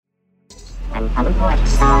Welcome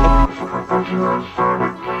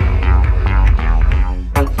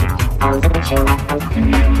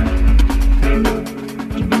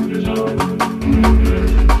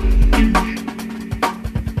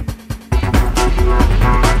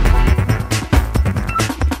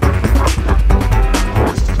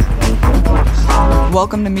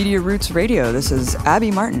to Media Roots Radio. This is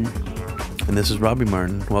Abby Martin. And this is Robbie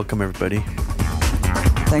Martin. Welcome, everybody.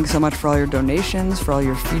 Thanks so much for all your donations, for all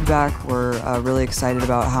your feedback. We're really excited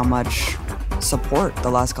about how much support the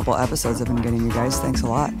last couple episodes have been getting, you guys. Thanks a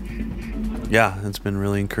lot. Yeah, it's been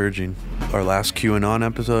really encouraging. Our last QAnon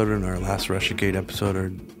episode and our last Russiagate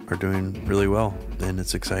episode are doing really well, and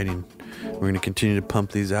it's exciting. We're going to continue to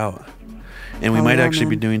pump these out. And we might actually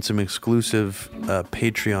be doing some exclusive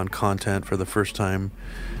Patreon content for the first time,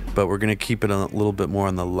 but we're going to keep it a little bit more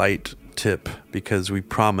on the light tip because we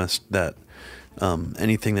promised that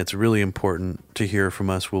anything that's really important to hear from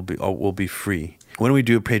us will be free. When we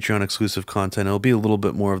do a Patreon exclusive content, it'll be a little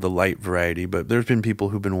bit more of the light variety, but there's been people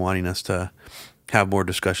who've been wanting us to have more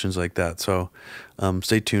discussions like that. So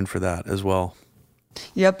stay tuned for that as well.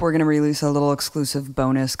 Yep, we're going to release a little exclusive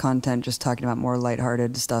bonus content just talking about more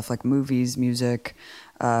lighthearted stuff like movies, music,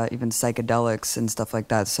 even psychedelics and stuff like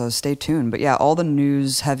that. So stay tuned. But yeah, all the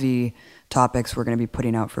news-heavy topics we're going to be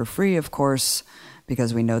putting out for free, of course,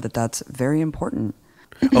 because we know that that's very important.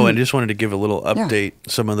 Oh, and I just wanted to give a little update.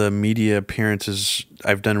 Yeah. Some of the media appearances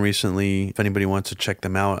I've done recently, if anybody wants to check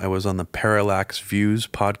them out, I was on the Parallax Views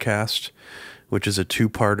podcast, which is a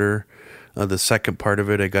two-parter. The second part of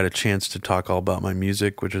it, I got a chance to talk all about my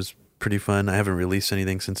music, which is pretty fun. I haven't released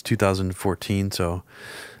anything since 2014, so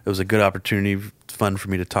it was a good opportunity, fun for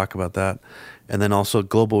me to talk about that. And then also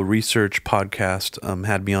Global Research podcast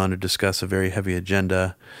had me on to discuss a very heavy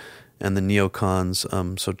agenda and the neocons.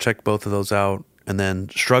 So check both of those out. And then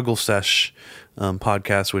Struggle Sesh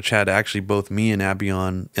podcast, which had actually both me and Abby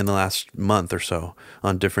on in the last month or so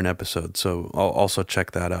on different episodes. So I'll also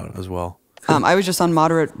check that out as well. I was just on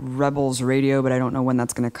Moderate Rebels Radio, but I don't know when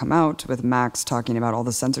that's going to come out, with Max talking about all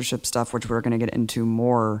the censorship stuff, which we're going to get into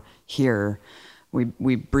more here.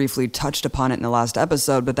 We briefly touched upon it in the last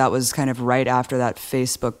episode, but that was kind of right after that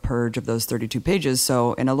Facebook purge of those 32 pages.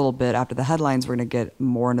 So in a little bit after the headlines, we're going to get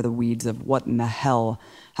more into the weeds of what in the hell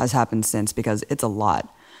has happened since, because it's a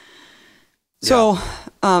lot. So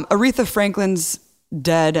Aretha Franklin's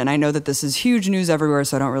dead, and I know that this is huge news everywhere,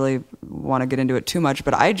 so I don't really want to get into it too much,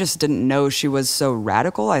 but I just didn't know she was so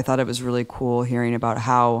radical. I thought it was really cool hearing about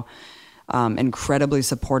how incredibly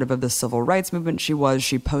supportive of the civil rights movement she was.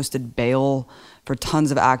 She posted bail for tons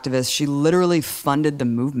of activists. She literally funded the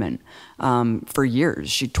movement for years.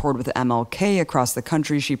 She toured with MLK across the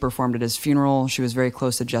country. She performed at his funeral. She was very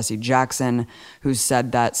close to Jesse Jackson, who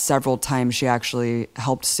said that several times she actually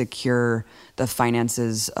helped secure the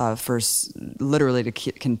finances literally to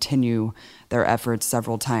continue their efforts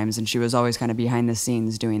several times. And she was always kind of behind the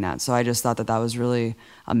scenes doing that. So I just thought that was really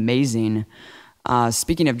amazing.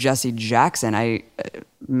 Speaking of Jesse Jackson,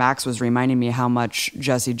 Max was reminding me how much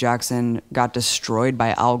Jesse Jackson got destroyed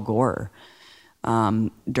by Al Gore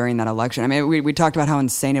during that election. I mean, we talked about how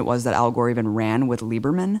insane it was that Al Gore even ran with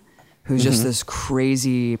Lieberman, who's just this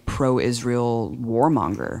crazy pro-Israel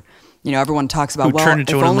warmonger. You know, everyone talks about, who turned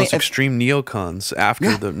into one of the most extreme neocons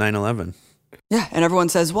after the 9/11. Yeah, and everyone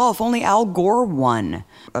says, well, if only Al Gore won.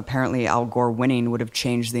 Apparently, Al Gore winning would have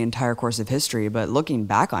changed the entire course of history, but looking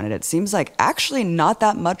back on it, it seems like actually not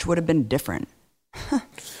that much would have been different.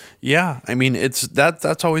 Yeah, I mean,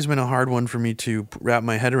 that's always been a hard one for me to wrap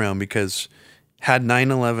my head around, because had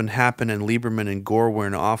 9/11 happened and Lieberman and Gore were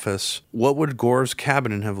in office, what would Gore's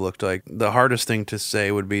cabinet have looked like? The hardest thing to say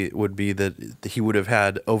would be that he would have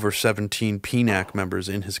had over 17 PNAC members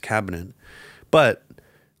in his cabinet. But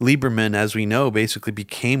Lieberman, as we know, basically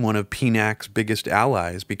became one of PNAC's biggest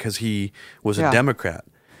allies because he was a Democrat,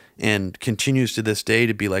 and continues to this day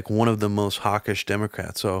to be like one of the most hawkish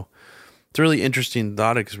Democrats. So it's a really interesting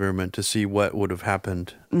thought experiment to see what would have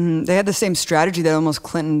happened. Mm-hmm. They had the same strategy that almost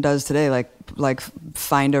Clinton does today, like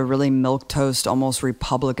find a really milquetoast, almost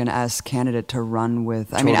Republican-esque candidate to run with.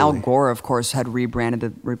 Totally. I mean, Al Gore, of course, had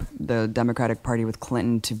rebranded the Democratic Party with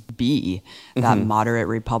Clinton to be that moderate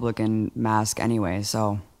Republican mask anyway,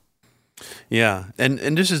 so... Yeah, and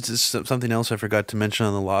this is something else I forgot to mention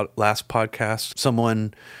on the last podcast.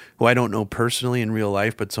 Someone who I don't know personally in real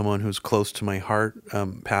life, but someone who's close to my heart,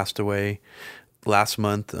 passed away last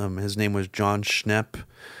month. His name was John Schnepp.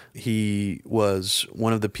 He was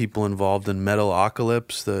one of the people involved in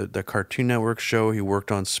Metalocalypse, the Cartoon Network show. He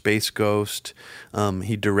worked on Space Ghost.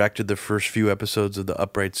 He directed the first few episodes of the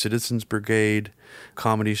Upright Citizens Brigade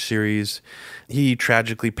comedy series. He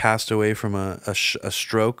tragically passed away from a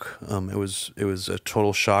stroke. It was a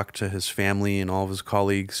total shock to his family and all of his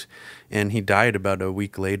colleagues, and he died about a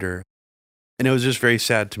week later. And it was just very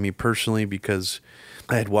sad to me personally because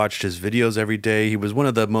I had watched his videos every day. He was one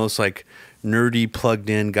of the most like nerdy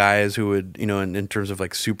plugged in guys who would, in terms of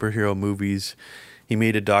like superhero movies. He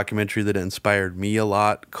made a documentary that inspired me a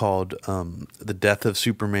lot called The Death of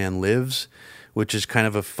Superman Lives, which is kind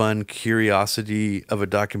of a fun curiosity of a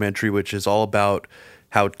documentary, which is all about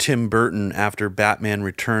how Tim Burton, after Batman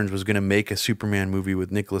Returns, was going to make a Superman movie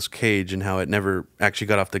with Nicolas Cage and how it never actually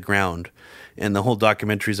got off the ground. And the whole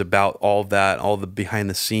documentary is about all that, all the behind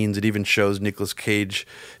the scenes. It even shows Nicolas Cage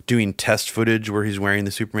doing test footage where he's wearing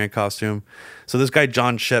the Superman costume. So this guy,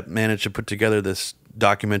 John Shep, managed to put together this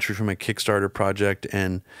documentary from a Kickstarter project.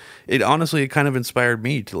 And it honestly, it kind of inspired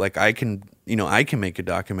me to like, I can make a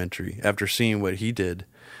documentary after seeing what he did.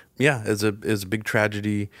 Yeah, it's a big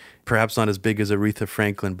tragedy, perhaps not as big as Aretha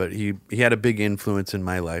Franklin, but he had a big influence in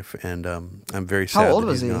my life. And I'm very sad How old that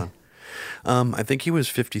was he's he? gone. I think he was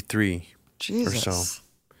 53. Jesus. Or so.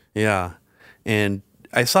 Yeah. And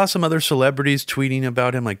I saw some other celebrities tweeting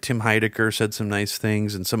about him, like Tim Heidecker said some nice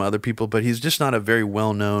things and some other people, but he's just not a very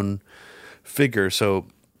well-known figure. So,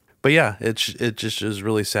 but yeah, it just is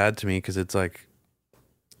really sad to me because it's like,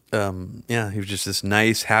 he was just this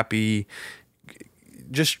nice, happy,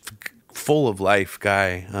 just full of life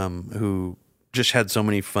guy who just had so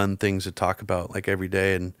many fun things to talk about like every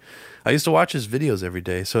day. And I used to watch his videos every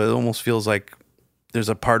day. So it almost feels like there's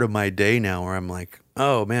a part of my day now where I'm like,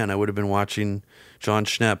 oh man, I would have been watching John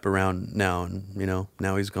Schnepp around now, and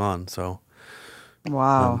now he's gone. So,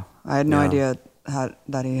 wow, I had no idea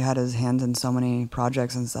that he had his hands in so many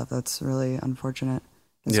projects and stuff. That's really unfortunate.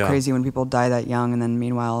 It's crazy when people die that young, and then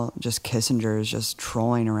meanwhile, just Kissinger is just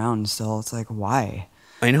trolling around still. It's like, why?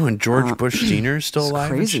 I know, and George Bush Sr. is still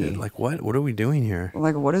alive. Crazy. And shit. Like, what are we doing here?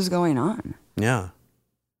 Like, what is going on? Yeah.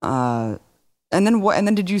 And then what? And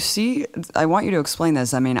then did you see? I want you to explain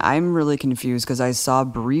this. I mean, I'm really confused because I saw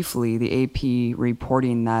briefly the AP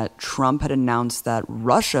reporting that Trump had announced that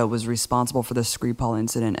Russia was responsible for the Skripal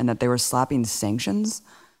incident and that they were slapping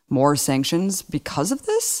more sanctions because of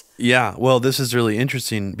this. Yeah, well, this is really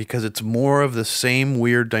interesting because it's more of the same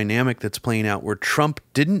weird dynamic that's playing out where Trump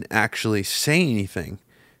didn't actually say anything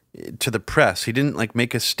to the press. He didn't like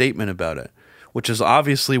make a statement about it, which is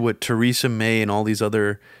obviously what Theresa May and all these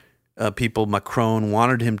other people, Macron,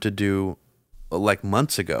 wanted him to do like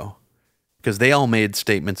months ago, because they all made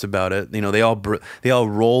statements about it. They all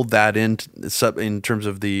rolled that in terms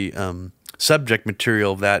of the subject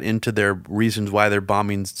material of that into their reasons why they're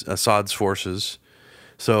bombing Assad's forces.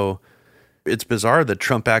 So it's bizarre that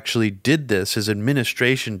Trump actually did this. His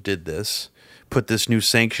administration did this, put this new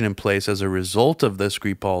sanction in place as a result of the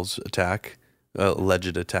Skripal's attack,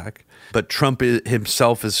 alleged attack. But Trump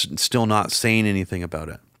himself is still not saying anything about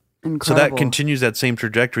it. Incredible. So that continues that same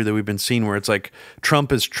trajectory that we've been seeing, where it's like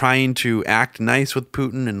Trump is trying to act nice with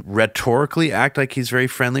Putin and rhetorically act like he's very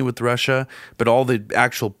friendly with Russia, but all the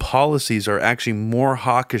actual policies are actually more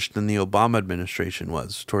hawkish than the Obama administration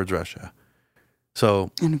was towards Russia.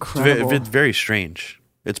 So incredible. It's very strange.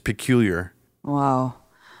 It's peculiar. Wow.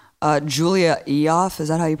 Julia Eoff, is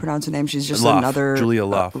that how you pronounce her name? She's just Loff. another... Julia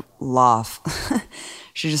Loff. Loff.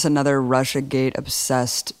 She's just another Russiagate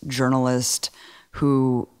obsessed journalist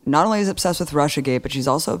who not only is obsessed with Russiagate, but she's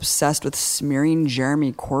also obsessed with smearing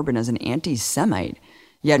Jeremy Corbyn as an anti-Semite.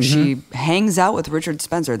 Yet she hangs out with Richard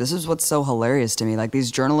Spencer. This is what's so hilarious to me. Like,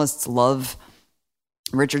 these journalists love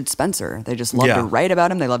Richard Spencer. They just love to write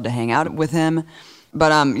about him. They love to hang out with him.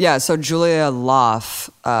 But so Julia Loff,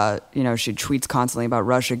 she tweets constantly about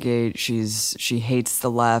Russiagate. She hates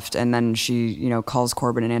the left, and then she, calls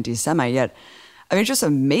Corbyn an anti-Semite. Yet, I mean, it's just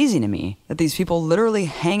amazing to me that these people literally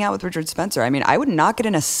hang out with Richard Spencer. I mean, I would not get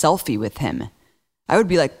in a selfie with him. I would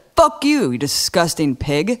be like, fuck you disgusting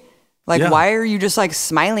pig. Like, why are you just like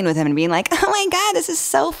smiling with him and being like, oh my God, this is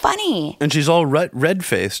so funny. And she's all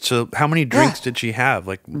red-faced. So how many drinks did she have?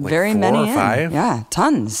 Like very 4 many or 5? Yeah,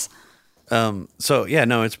 tons.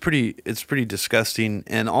 It's pretty disgusting.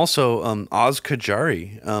 And also, Oz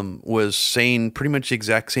Kajari was saying pretty much the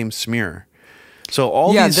exact same smear. So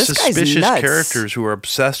all these suspicious characters who are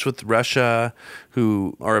obsessed with Russia,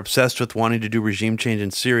 who are obsessed with wanting to do regime change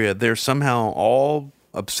in Syria, they're somehow all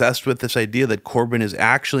obsessed with this idea that Corbyn is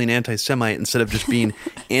actually an anti-Semite instead of just being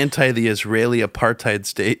anti the Israeli apartheid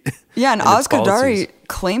state. Yeah, and Oz Kajari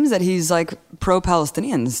claims that he's like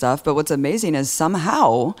pro-Palestinian and stuff, but what's amazing is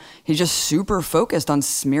somehow he's just super focused on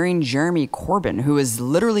smearing Jeremy Corbyn, who is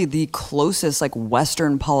literally the closest like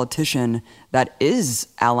Western politician that is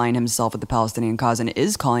allying himself with the Palestinian cause and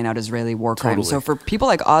is calling out Israeli war crimes. So for people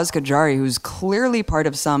like Oz Kajari, who's clearly part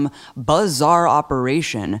of some bizarre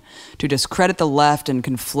operation to discredit the left and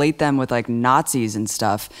conflate them with like Nazis and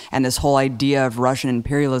stuff, and this whole idea of Russian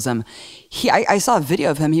imperialism, I saw a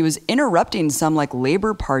video of him. He was interrupting some like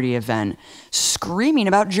Labor Party event, screaming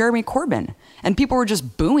about Jeremy Corbyn, and people were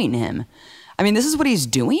just booing him. I mean, this is what he's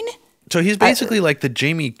doing? So he's basically he's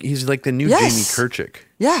like the new Jamie Kirchick.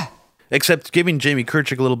 Yeah. Except giving Jamie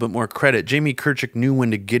Kirchick a little bit more credit. Jamie Kirchick knew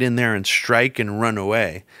when to get in there and strike and run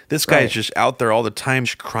away. This guy is just out there all the time,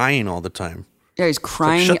 crying all the time. Yeah, he's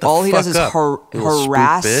crying. Like, all he does is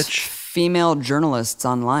harass bitch. Female journalists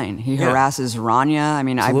online. He harasses Rania. I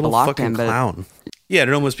mean, I blocked him, but clown. Yeah,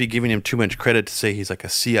 it'd almost be giving him too much credit to say he's like a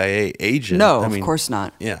CIA agent. No, of course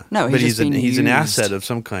not. Yeah, no, he's an asset of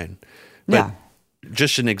some kind. But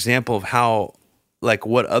just an example of how, like,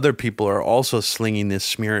 what other people are also slinging this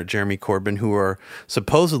smear at Jeremy Corbyn, who are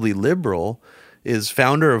supposedly liberal, is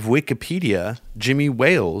founder of Wikipedia, Jimmy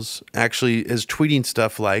Wales, actually is tweeting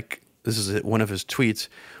stuff like, this is one of his tweets,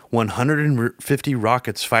 150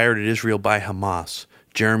 rockets fired at Israel by Hamas.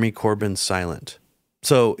 Jeremy Corbyn silent.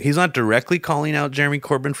 So he's not directly calling out Jeremy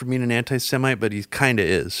Corbyn for being an anti-Semite, but he kind of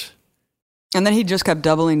is. And then he just kept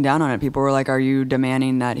doubling down on it. People were like, are you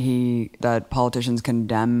demanding that politicians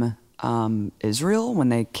condemn Israel when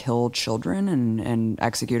they kill children and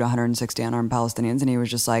execute 160 unarmed Palestinians? And he was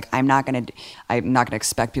just like, I'm not gonna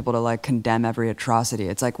expect people to like condemn every atrocity.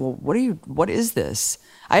 It's like, well, what is this?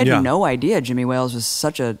 I had no idea Jimmy Wales was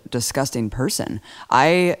such a disgusting person.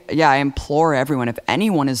 I implore everyone, if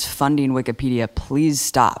anyone is funding Wikipedia, please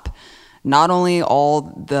stop. Not only all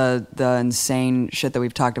the insane shit that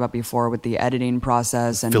we've talked about before with the editing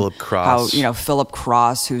process and Philip Cross. how, Philip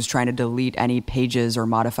Cross, who's trying to delete any pages or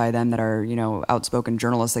modify them that are, outspoken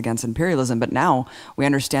journalists against imperialism. But now we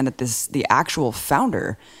understand that the actual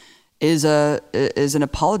founder is an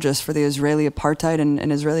apologist for the Israeli apartheid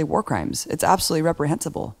and Israeli war crimes. It's absolutely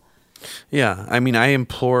reprehensible. Yeah, I mean, I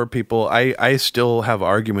implore people. I still have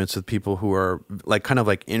arguments with people who are like kind of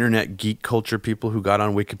like internet geek culture people who got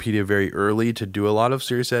on Wikipedia very early to do a lot of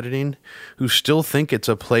serious editing, who still think it's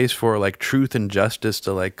a place for like truth and justice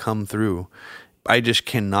to like come through. I just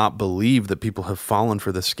cannot believe that people have fallen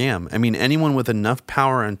for the scam. I mean, anyone with enough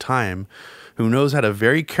power and time who knows how to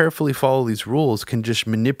very carefully follow these rules can just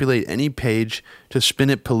manipulate any page to spin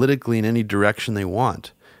it politically in any direction they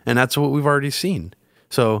want. And that's what we've already seen.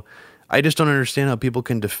 So I just don't understand how people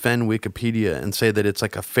can defend Wikipedia and say that it's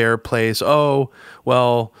like a fair place. Oh,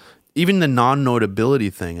 well, even the non-notability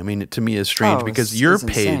thing, I mean, to me is strange because your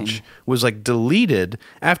page was like deleted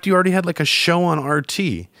after you already had like a show on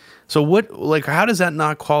RT. So how does that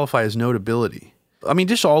not qualify as notability? I mean,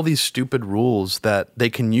 just all these stupid rules that they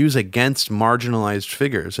can use against marginalized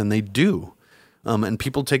figures, and they do. And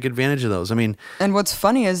people take advantage of those. I mean, and what's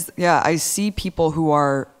funny is, I see people who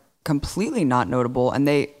are completely not notable, and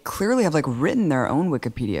they clearly have like written their own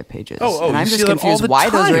Wikipedia pages. And I'm just confused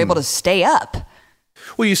why those are able to stay up.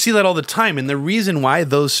 Well, you see that all the time, and the reason why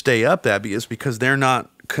those stay up, Abby, is because they're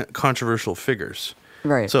not controversial figures.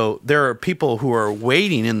 Right. So there are people who are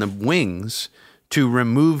waiting in the wings to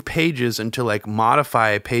remove pages and to like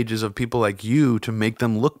modify pages of people like you to make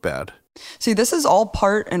them look bad. See, this is all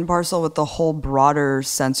part and parcel with the whole broader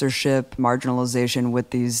censorship, marginalization with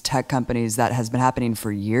these tech companies that has been happening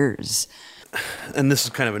for years. And this is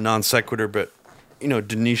kind of a non sequitur, but,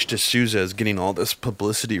 Dinesh D'Souza is getting all this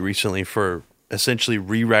publicity recently for essentially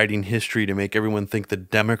rewriting history to make everyone think the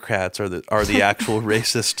Democrats are the actual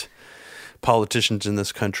racist politicians in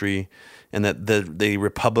this country, and that the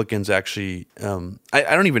Republicans actually, I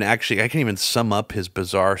can't even sum up his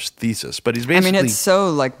bizarre thesis, but he's basically... I mean, it's so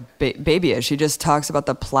like babyish. He just talks about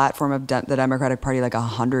the platform of the Democratic Party like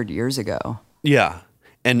 100 years ago. Yeah.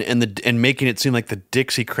 And making it seem like the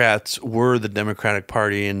Dixiecrats were the Democratic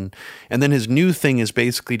Party. And then his new thing is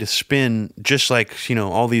basically to spin, just like,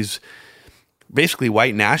 all these basically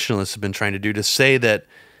white nationalists have been trying to do, to say that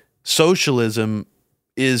socialism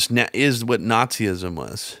is what Nazism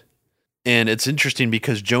was. And it's interesting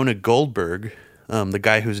because Jonah Goldberg, the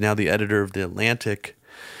guy who's now the editor of The Atlantic,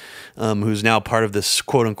 who's now part of this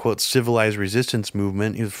quote-unquote civilized resistance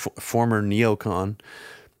movement, he's former neocon.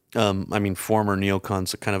 Former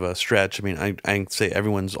neocon's kind of a stretch. I mean, I can say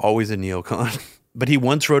everyone's always a neocon. But he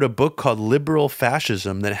once wrote a book called Liberal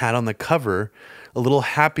Fascism that had on the cover a little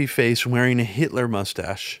happy face wearing a Hitler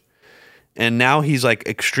mustache. And now he's like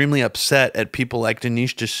extremely upset at people like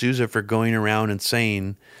Dinesh D'Souza for going around and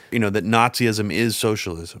saying, that Nazism is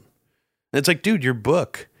socialism. And it's like, dude, your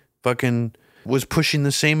book fucking was pushing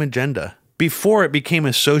the same agenda before it became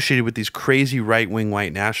associated with these crazy right-wing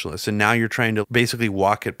white nationalists. And now you're trying to basically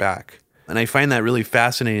walk it back. And I find that really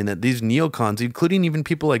fascinating that these neocons, including even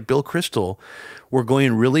people like Bill Kristol, were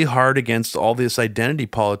going really hard against all this identity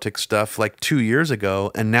politics stuff like 2 years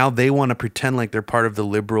ago. And now they want to pretend like they're part of the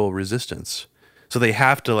liberal resistance. So they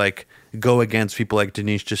have to like go against people like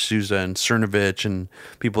Dinesh D'Souza and Cernovich and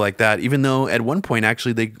people like that, even though at one point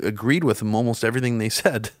actually they agreed with them almost everything they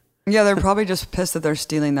said. Yeah, they're probably just pissed that they're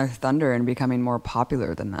stealing their thunder and becoming more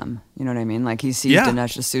popular than them. You know what I mean? Like he sees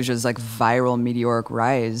Dinesh D'Souza's like viral meteoric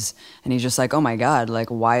rise and he's just like, oh my God, like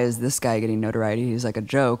why is this guy getting notoriety? He's like a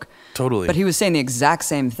joke. Totally. But he was saying the exact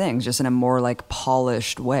same things, just in a more like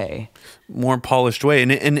polished way. More polished way.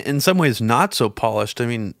 And in some ways not so polished. I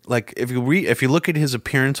mean, like if you look at his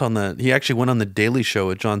appearance he actually went on the Daily Show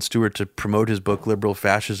with Jon Stewart to promote his book, Liberal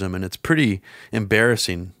Fascism. And it's pretty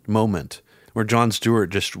embarrassing moment where Jon Stewart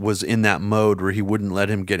just was in that mode where he wouldn't let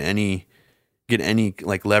him get any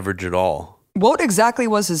like leverage at all. What exactly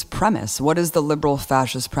was his premise? What is the liberal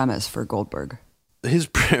fascist premise for Goldberg? His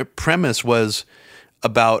premise was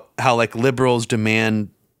about how like liberals demand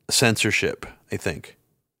censorship, I think.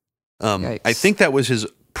 I think that was his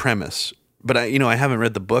premise. But I haven't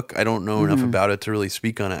read the book. I don't know enough about it to really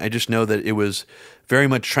speak on it. I just know that it was very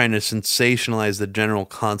much trying to sensationalize the general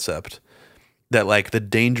concept that like the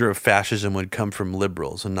danger of fascism would come from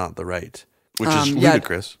liberals and not the right, which is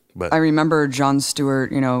ludicrous. But I remember Jon Stewart,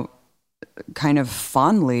 kind of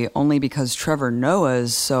fondly, only because Trevor Noah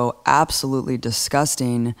is so absolutely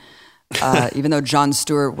disgusting. Even though Jon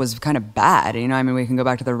Stewart was kind of bad, we can go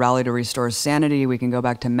back to the Rally to Restore Sanity. We can go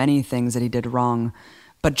back to many things that he did wrong.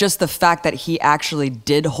 But just the fact that he actually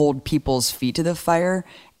did hold people's feet to the fire,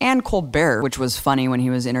 and Colbert, which was funny when he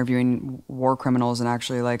was interviewing war criminals and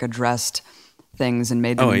actually like addressed things and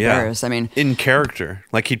made them embarrassed. I mean, in character,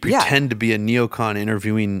 like he'd pretend to be a neocon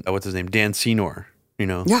interviewing what's his name, Dan Senor.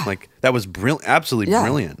 Like that was brilliant, absolutely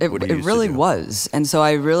brilliant. It really was, and so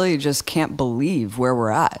I really just can't believe where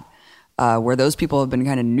we're at, where those people have been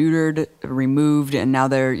kind of neutered, removed, and now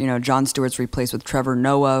they're Jon Stewart's replaced with Trevor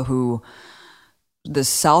Noah, who the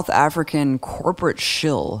South African corporate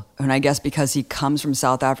shill, and I guess because he comes from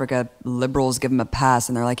South Africa, liberals give him a pass,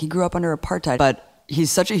 and they're like he grew up under apartheid, but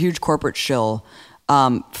he's such a huge corporate shill.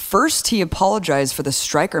 First, he apologized for the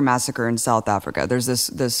Striker massacre in South Africa. There's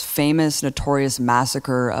this famous, notorious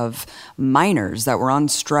massacre of miners that were on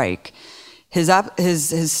strike. His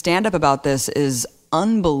stand-up about this is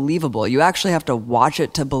unbelievable. You actually have to watch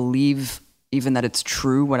it to believe even that it's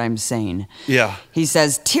true what I'm saying. Yeah. He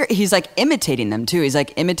says, he's like imitating them too. He's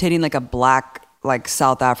like imitating like a black like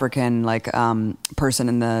South African person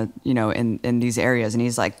in the in these areas, and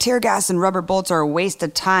he's like, tear gas and rubber bullets are a waste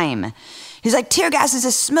of time. He's like, tear gas is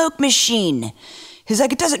a smoke machine. He's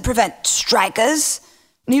like, it doesn't prevent strikers.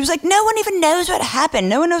 And he was like, no one even knows what happened.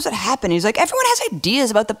 No one knows what happened. He's like, everyone has ideas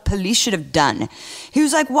about the police should have done. He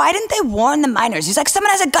was like, why didn't they warn the miners? He's like,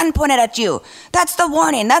 someone has a gun pointed at you. That's the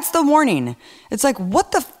warning. That's the warning. It's like,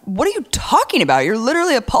 what are you talking about? You're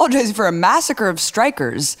literally apologizing for a massacre of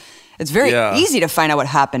strikers. It's very easy to find out what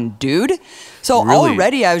happened, dude. So really?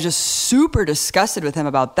 Already I was just super disgusted with him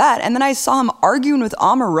about that. And then I saw him arguing with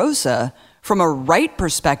Omarosa from a right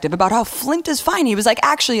perspective about how Flint is fine. He was like,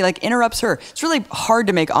 actually, like interrupts her. It's really hard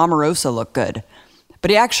to make Omarosa look good. But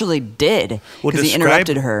he actually did because he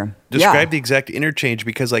interrupted her. Describe the exact interchange,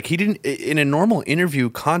 because like he didn't, in a normal interview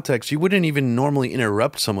context, you wouldn't even normally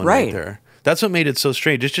interrupt someone right there. That's what made it so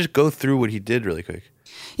strange. Just go through what he did really quick.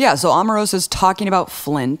 Yeah, so Omarosa's talking about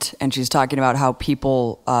Flint, and she's talking about how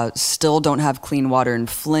people still don't have clean water in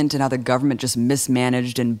Flint and how the government just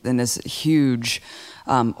mismanaged in this huge,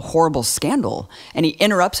 horrible scandal. And he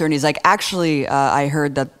interrupts her, and he's like, actually, I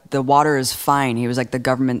heard that the water is fine. He was like, the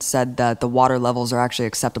government said that the water levels are actually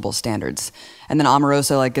acceptable standards. And then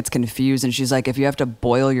Omarosa like gets confused, and she's like, if you have to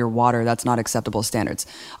boil your water, that's not acceptable standards.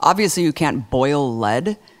 Obviously, you can't boil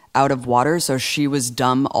lead out of water, so she was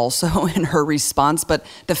dumb also in her response. But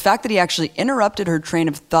the fact that he actually interrupted her train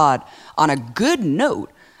of thought on a good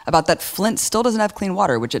note about that Flint still doesn't have clean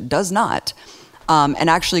water, which it does not, and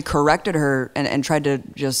actually corrected her and tried to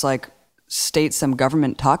just like state some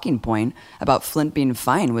government talking point about Flint being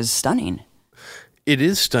fine was stunning. It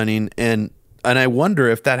is stunning, and I wonder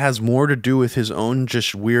if that has more to do with his own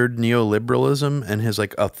just weird neoliberalism and his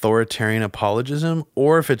like authoritarian apologism,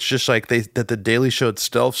 or if it's just like that the Daily Show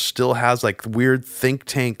itself still has like weird think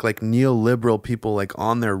tank like neoliberal people like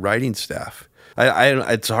on their writing staff.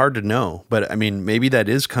 It's hard to know, but I mean, maybe that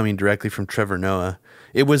is coming directly from Trevor Noah.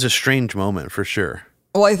 It was a strange moment for sure.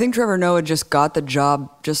 Well, I think Trevor Noah just got the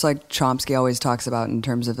job, just like Chomsky always talks about in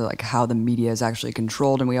terms of like how the media is actually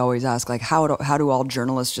controlled. And we always ask, like, how do all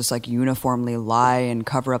journalists just like uniformly lie and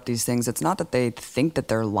cover up these things? It's not that they think that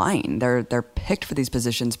they're lying. They're picked for these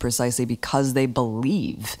positions precisely because they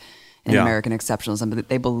believe in American exceptionalism.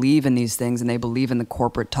 They believe in these things and they believe in the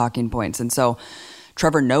corporate talking points. And so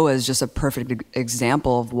Trevor Noah is just a perfect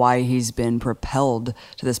example of why he's been propelled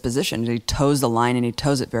to this position. He toes the line and he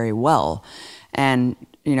toes it very well. And,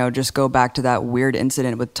 you know, just go back to that weird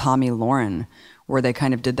incident with Tommy Lauren, where they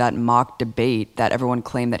kind of did that mock debate that everyone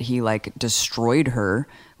claimed that he like destroyed her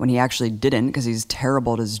when he actually didn't, because he's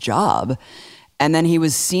terrible at his job. And then he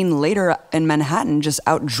was seen later in Manhattan just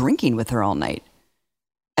out drinking with her all night.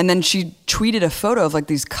 And then she tweeted a photo of like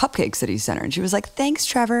these cupcakes that he sent her. And she was like, "Thanks,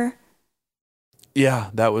 Trevor." Yeah,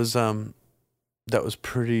 that was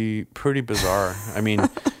pretty bizarre. I mean,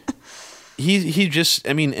 he just,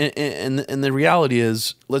 I mean, and the reality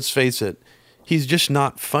is, let's face it, he's just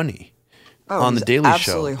not funny on the Daily Show.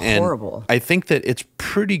 Absolutely horrible. And I think that it's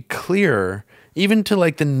pretty clear, even to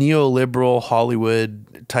like the neoliberal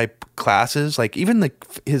Hollywood type classes, like even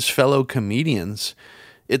his fellow comedians,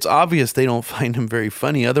 it's obvious they don't find him very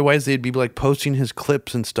funny. Otherwise, they'd be like posting his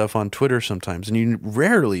clips and stuff on Twitter sometimes, and you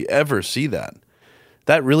rarely ever see that.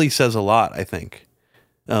 That really says a lot, I think.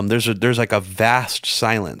 There's like a vast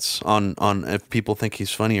silence on if people think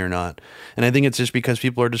he's funny or not. And I think it's just because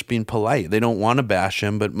people are just being polite. They don't want to bash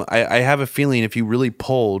him, but I have a feeling if you really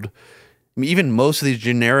polled, I mean, even most of these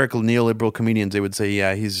generic neoliberal comedians, they would say,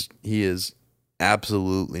 yeah, he is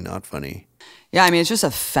absolutely not funny. Yeah, I mean, it's just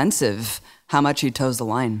offensive how much he toes the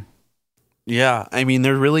line. Yeah, I mean,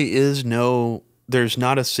 there's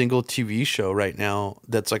not a single TV show right now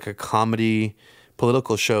that's like a comedy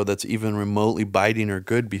political show that's even remotely biting or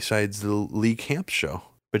good besides the Lee Camp show.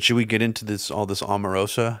 But should we get into all this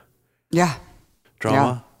Omarosa drama?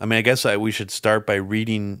 Yeah. I mean, I guess we should start by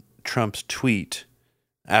reading Trump's tweet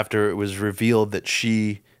after it was revealed that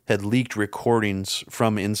she had leaked recordings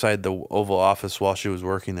from inside the Oval Office while she was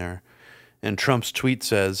working there. And Trump's tweet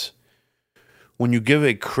says, "When you give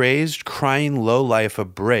a crazed, crying lowlife a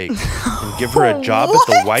break and give her a job at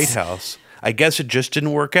the White House, I guess it just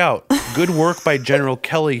didn't work out. Good work by General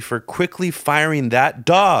Kelly for quickly firing that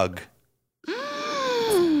dog."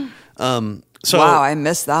 Wow, I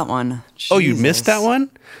missed that one. Oh, you missed that one?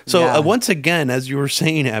 So Yeah. Once again, as you were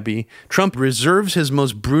saying, Abby, Trump reserves his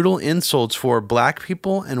most brutal insults for black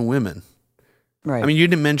people and women. Right. I mean, you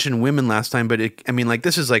didn't mention women last time, but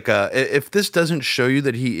this is like if this doesn't show you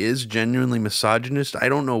that he is genuinely misogynist, I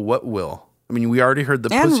don't know what will. I mean, we already heard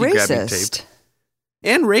the and pussy grabbing racist. tape.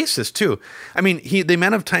 And racist too. I mean, the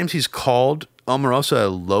amount of times he's called Omarosa a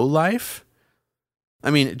lowlife. I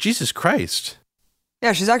mean, Jesus Christ.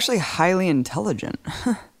 Yeah, she's actually highly intelligent.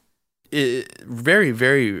 Very,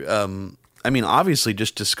 very. I mean, obviously,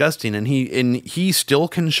 just disgusting. And he still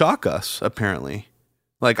can shock us. Apparently,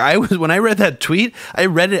 like when I read that tweet,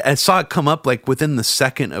 I saw it come up like within the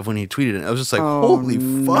second of when he tweeted it. I was just like, holy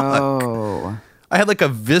fuck. No. I had like a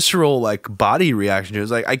visceral like body reaction. It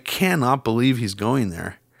was like, I cannot believe he's going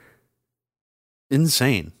there.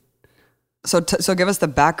 Insane. So give us the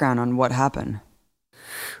background on what happened.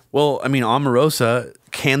 Well, I mean, Omarosa,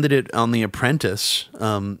 candidate on The Apprentice,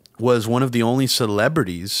 was one of the only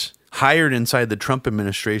celebrities hired inside the Trump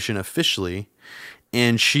administration officially,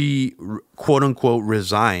 and she, quote unquote,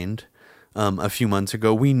 resigned a few months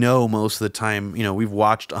ago. We know most of the time, we've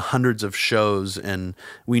watched hundreds of shows, and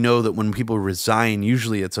we know that when people resign,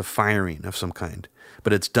 usually it's a firing of some kind,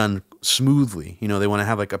 but it's done smoothly. They want to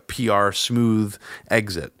have like a PR smooth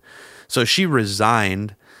exit. So she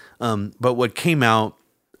resigned, but what came out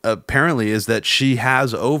apparently is that she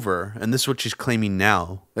has over, and this is what she's claiming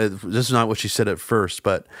now. This is not what she said at first,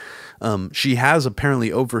 but she has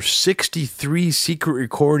apparently over 63 secret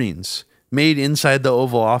recordings made inside the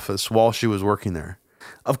Oval Office while she was working there.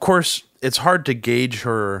 Of course, it's hard to gauge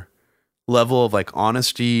her level of like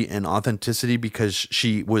honesty and authenticity because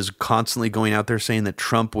she was constantly going out there saying that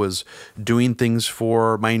Trump was doing things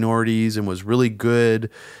for minorities and was really good,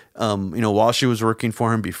 while she was working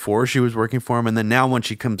for him, before she was working for him. And then now when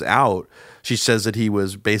she comes out, she says that he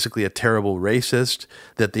was basically a terrible racist,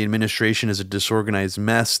 that the administration is a disorganized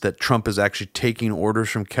mess, that Trump is actually taking orders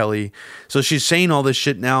from Kelly. So she's saying all this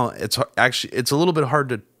shit now. It's a little bit hard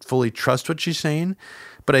to fully trust what she's saying,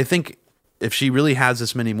 but I think if she really has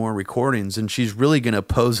this many more recordings, then she's really going to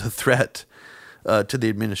pose a threat to the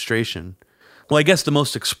administration. Well, I guess the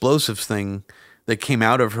most explosive thing that came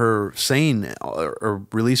out of her saying or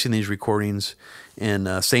releasing these recordings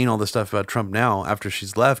and saying all this stuff about Trump now after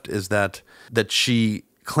she's left is that she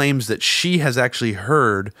claims that she has actually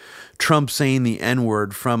heard Trump saying the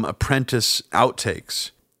N-word from Apprentice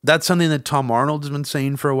outtakes. That's something that Tom Arnold has been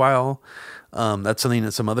saying for a while. That's something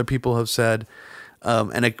that some other people have said.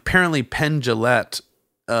 And apparently Penn Jillette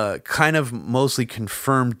kind of mostly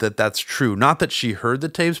confirmed that that's true. Not that she heard the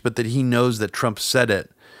tapes, but that he knows that Trump said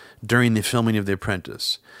it during the filming of The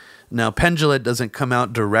Apprentice. Now, Penn Jillette doesn't come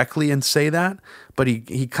out directly and say that, but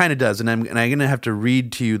he kind of does. And I'm going to have to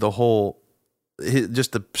read to you the whole,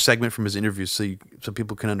 just the segment from his interview so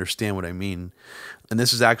people can understand what I mean. And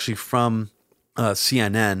this is actually from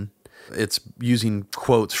CNN. It's using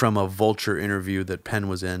quotes from a Vulture interview that Penn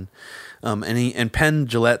was in. And Penn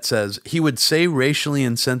Jillette says, he would say racially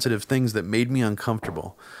insensitive things that made me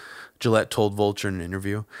uncomfortable. Jillette told Vulture in an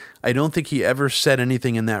interview. I don't think he ever said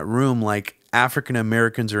anything in that room like African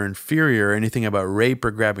Americans are inferior or anything about rape or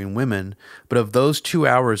grabbing women, but of those 2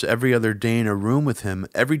 hours every other day in a room with him,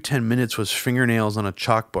 every 10 minutes was fingernails on a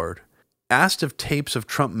chalkboard. Asked if tapes of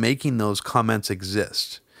Trump making those comments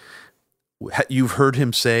exist. You've heard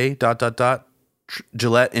him say, ...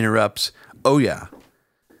 Jillette interrupts, oh yeah.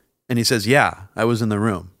 And he says, yeah, I was in the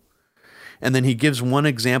room. And then he gives one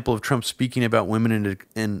example of Trump speaking about women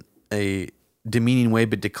in a demeaning way,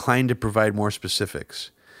 but declined to provide more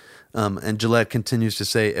specifics. And Jillette continues to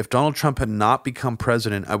say, if Donald Trump had not become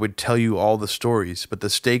president, I would tell you all the stories, but the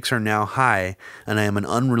stakes are now high, and I am an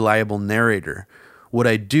unreliable narrator. What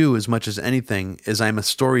I do, as much as anything, is I'm a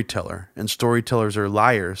storyteller, and storytellers are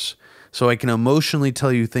liars. So I can emotionally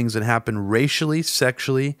tell you things that happened racially,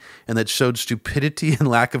 sexually, and that showed stupidity and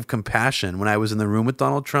lack of compassion when I was in the room with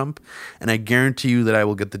Donald Trump, and I guarantee you that I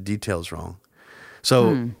will get the details wrong.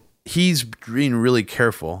 So he's being really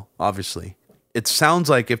careful, obviously. It sounds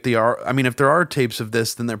like if there are tapes of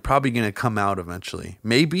this, then they're probably going to come out eventually.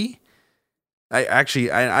 Maybe. I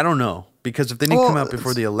don't know, because if they didn't come out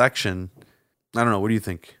before the election, I don't know. What do you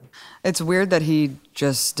think? It's weird that he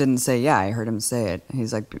just didn't say, yeah, I heard him say it.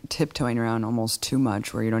 He's like tiptoeing around almost too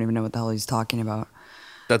much where you don't even know what the hell he's talking about.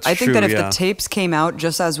 I think that if the tapes came out,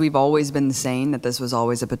 just as we've always been saying that this was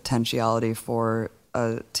always a potentiality for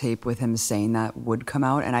a tape with him saying that would come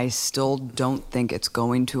out, and I still don't think it's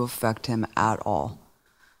going to affect him at all.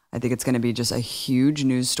 I think it's going to be just a huge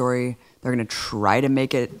news story. They're going to try to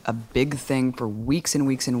make it a big thing for weeks and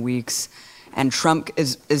weeks and weeks. And Trump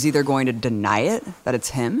is either going to deny it, that it's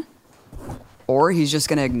him, or he's just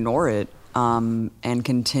going to ignore it and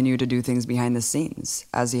continue to do things behind the scenes,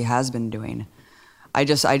 as he has been doing. I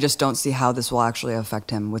just don't see how this will actually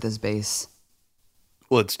affect him with his base.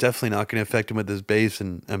 Well, it's definitely not going to affect him with his base.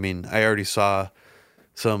 And I mean, I already saw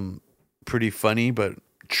some pretty funny but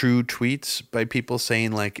true tweets by people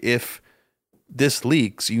saying, like, if this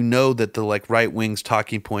leaks, you know that the like right wing's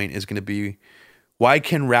talking point is going to be, why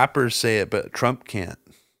can rappers say it but Trump can't?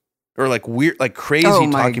 Or like weird, like crazy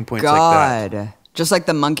talking points like that. Just like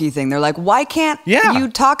the monkey thing. They're like, why can't you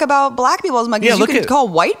talk about black people as monkeys? Yeah, you can call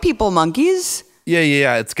white people monkeys.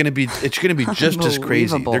 Yeah. It's gonna be just as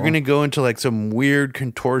crazy. They're gonna go into like some weird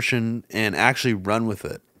contortion and actually run with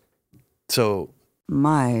it. So,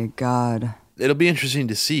 my God, it'll be interesting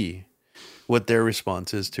to see what their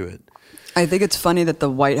response is to it. I think it's funny that the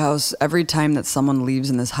White House, every time that someone leaves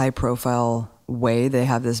in this high profile way, they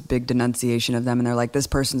have this big denunciation of them, and they're like, this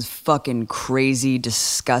person's fucking crazy,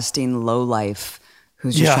 disgusting lowlife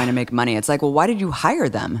who's just trying to make money. It's like, well, why did you hire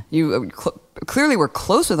them? You clearly were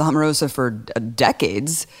close with Omarosa for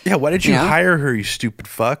decades. Yeah, why did you hire her, you stupid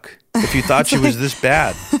fuck? If you thought she was this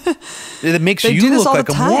bad. It makes you look like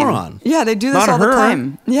a moron. Yeah, they do this all the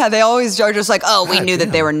time. Yeah, they always are just like, oh, we knew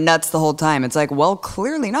that they were nuts the whole time. It's like, well,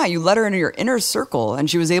 clearly not. You let her into your inner circle, and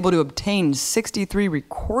she was able to obtain 63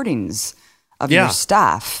 recordings of your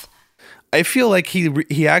staff. I feel like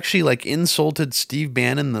he actually like insulted Steve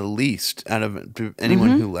Bannon the least out of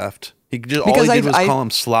anyone who left. All he did was call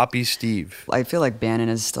him Sloppy Steve. I feel like Bannon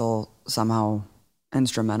is still somehow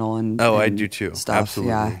instrumental in I do too. Stuff.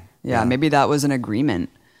 Absolutely. Yeah, maybe that was an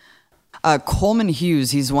agreement. Coleman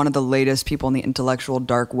Hughes, he's one of the latest people in the intellectual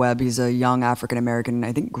dark web. He's a young African-American,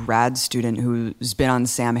 I think, grad student who's been on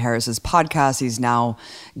Sam Harris's podcast. He's now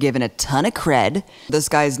given a ton of cred. This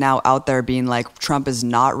guy's now out there being like, Trump is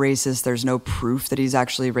not racist. There's no proof that he's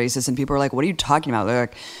actually racist. And people are like, what are you talking about? They're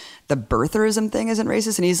like, the birtherism thing isn't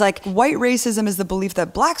racist. And he's like, white racism is the belief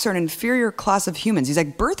that blacks are an inferior class of humans. He's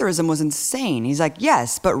like, birtherism was insane. He's like,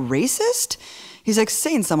 yes, but racist? He's like,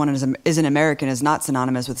 saying someone is an American is not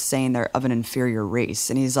synonymous with saying they're of an inferior race.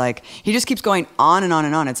 And he's like, he just keeps going on and on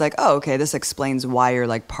and on. It's like, oh, okay, this explains why you're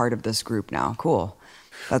like part of this group now. Cool.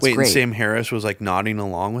 That's Wait, great. and Sam Harris was like nodding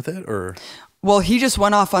along with it, or? Well, he just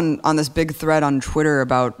went off on this big thread on Twitter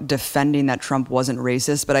about defending that Trump wasn't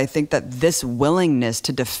racist. But I think that this willingness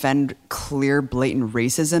to defend clear, blatant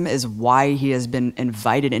racism is why he has been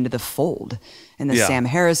invited into the fold in the Sam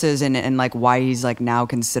Harris's and like why he's like now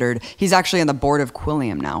considered. He's actually on the board of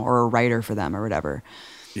Quilliam now, or a writer for them or whatever.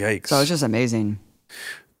 Yikes. So it's just amazing.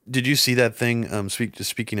 Did you see that thing,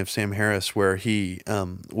 speaking of Sam Harris, where he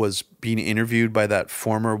was being interviewed by that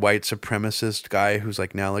former white supremacist guy who's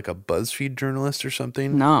like now like a BuzzFeed journalist or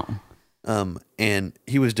something? No. And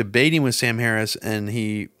he was debating with Sam Harris, and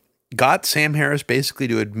he got Sam Harris basically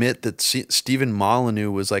to admit that Stephen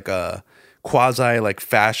Molyneux was like a quasi like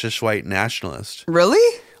fascist white nationalist.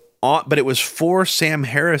 Really? But it was for Sam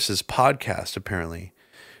Harris's podcast, apparently.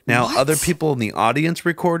 Now, other people in the audience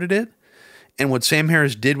recorded it. And what Sam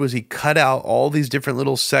Harris did was he cut out all these different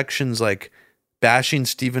little sections like bashing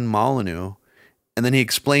Stephen Molyneux. And then he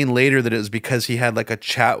explained later that it was because he had like a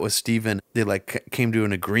chat with Stephen. They like came to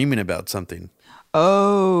an agreement about something.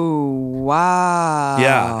 Oh, wow.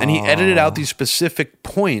 Yeah. And he edited out these specific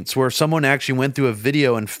points where someone actually went through a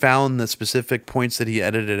video and found the specific points that he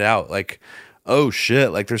edited out. Like, oh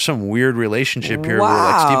shit, like there's some weird relationship here where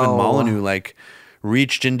like Stephen Molyneux like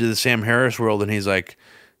reached into the Sam Harris world and he's like,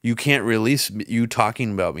 you can't release you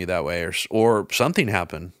talking about me that way, or something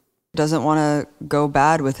happened. Doesn't want to go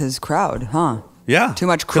bad with his crowd, huh? Yeah. Too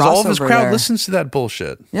much crossover because all of his crowd there. listens to that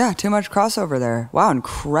bullshit. Yeah, too much crossover there. Wow,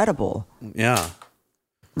 incredible. Yeah.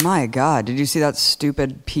 My God, did you see that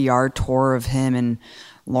stupid PR tour of him and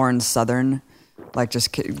Lauren Southern, like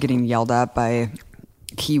just getting yelled at by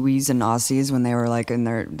Kiwis and Aussies when they were like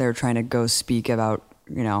they were trying to go speak about,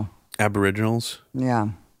 Aboriginals? Yeah.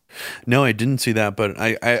 No, I didn't see that, but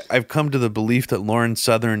I've come to the belief that Lauren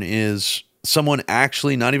Southern is someone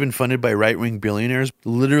actually not even funded by right-wing billionaires,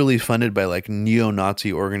 literally funded by like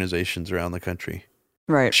neo-Nazi organizations around the country.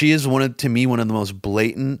 Right. She is one of the most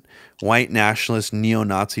blatant white nationalist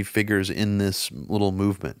neo-Nazi figures in this little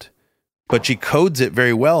movement. But she codes it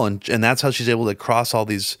very well, and that's how she's able to cross all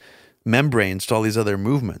these membranes to all these other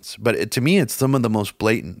movements. But to me, it's some of the most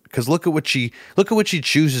blatant, because look at what she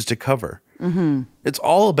chooses to cover. Mm-hmm. It's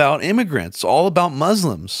all about immigrants. It's all about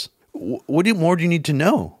Muslims. What more do you need to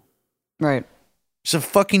know? Right. She's a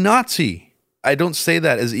fucking Nazi. I don't say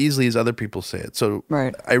that as easily as other people say it. So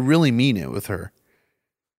right. I really mean it with her.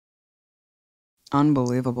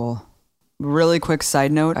 Unbelievable. Really quick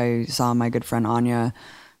side note. I saw my good friend Anya,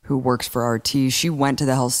 who works for RT. She went to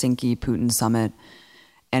the Helsinki Putin summit,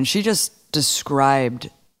 and she just described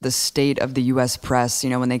the state of the U.S. press,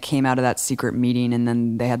 when they came out of that secret meeting, and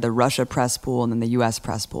then they had the Russia press pool and then the U.S.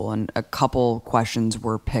 press pool, and a couple questions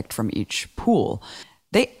were picked from each pool.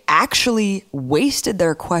 They actually wasted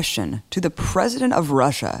their question to the president of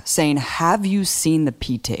Russia saying, have you seen the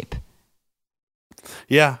P-tape?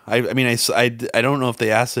 Yeah. I don't know if they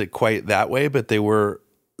asked it quite that way, but they were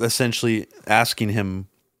essentially asking him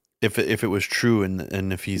if it was true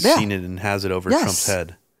and if he's seen it and has it over Trump's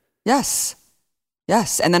head. Yes.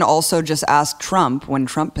 Yes. And then also just ask Trump, when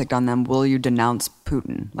Trump picked on them, will you denounce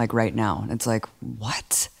Putin, like right now? And it's like,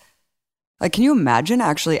 what? Like, can you imagine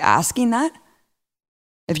actually asking that?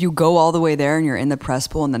 If you go all the way there and you're in the press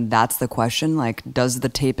pool and then that's the question, like, does the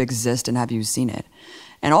tape exist and have you seen it?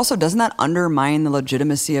 And also, doesn't that undermine the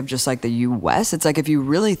legitimacy of just like the U.S.? It's like, if you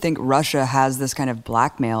really think Russia has this kind of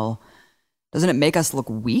blackmail, doesn't it make us look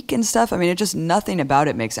weak and stuff? I mean, nothing about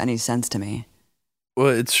it makes any sense to me. Well,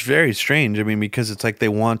 it's very strange. I mean, because it's like they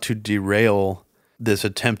want to derail this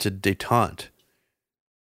attempted détente.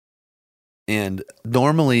 And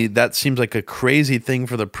normally that seems like a crazy thing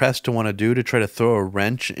for the press to want to do, to try to throw a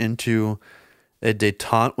wrench into a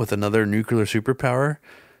détente with another nuclear superpower.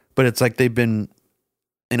 But it's like they've been,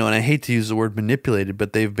 and I hate to use the word manipulated,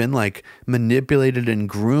 but they've been like manipulated and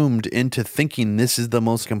groomed into thinking this is the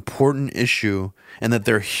most important issue and that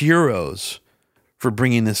they're heroes for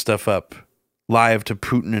bringing this stuff up live to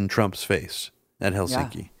Putin and Trump's face at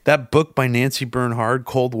Helsinki. Yeah. That book by Nancy Bernhard,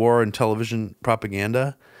 Cold War and Television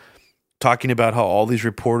Propaganda, talking about how all these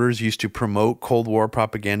reporters used to promote Cold War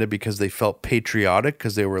propaganda because they felt patriotic,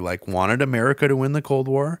 because they were like, wanted America to win the Cold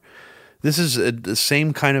War. This is the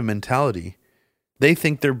same kind of mentality. They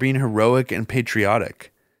think they're being heroic and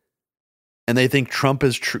patriotic. And they think Trump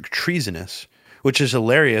is treasonous, which is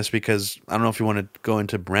hilarious because I don't know if you want to go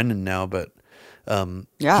into Brennan now, but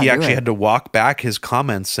he actually had to walk back his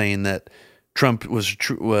comments saying that Trump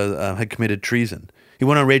had committed treason. He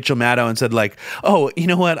went on Rachel Maddow and said like, oh, you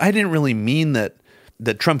know what? I didn't really mean that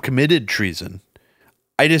Trump committed treason.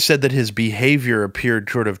 I just said that his behavior appeared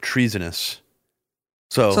sort of treasonous.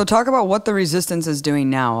 So talk about what the resistance is doing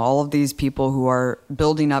now. All of these people who are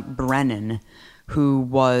building up Brennan, who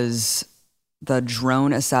was the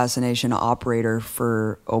drone assassination operator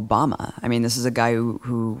for Obama. I mean, this is a guy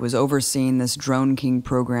who was overseeing this Drone King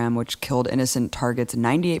program, which killed innocent targets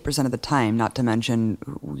 98% of the time, not to mention,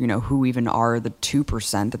 who even are the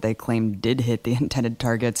 2% that they claim did hit the intended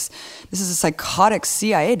targets. This is a psychotic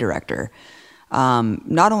CIA director.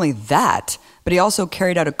 Not only that, but he also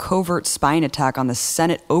carried out a covert spying attack on the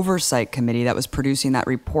Senate Oversight Committee that was producing that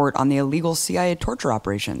report on the illegal CIA torture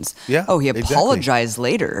operations. Yeah, he apologized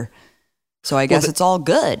later. So I guess it's all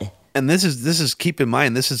good. And this is keep in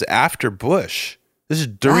mind, this is after Bush. This is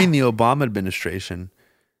during the Obama administration.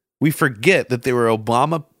 We forget that there were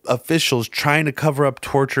Obama officials trying to cover up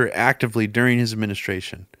torture actively during his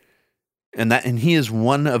administration. And he is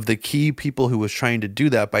one of the key people who was trying to do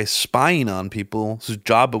that by spying on people whose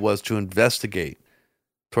job it was to investigate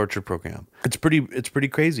torture program. It's pretty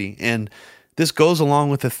crazy. And this goes along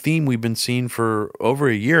with a theme we've been seeing for over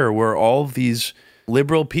a year, where all of these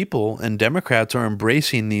liberal people and Democrats are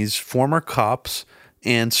embracing these former cops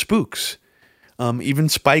and spooks. Even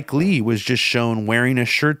Spike Lee was just shown wearing a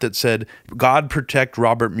shirt that said, "God protect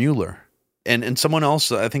Robert Mueller." And someone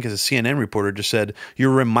else, I think as a CNN reporter, just said,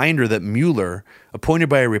 "Your reminder that Mueller, appointed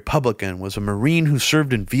by a Republican, was a Marine who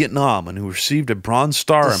served in Vietnam and who received a Bronze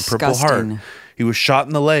Star and Purple Heart. He was shot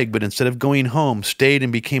in the leg, but instead of going home, stayed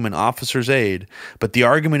and became an officer's aide. But the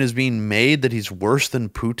argument is being made that he's worse than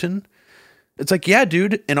Putin." It's like, yeah,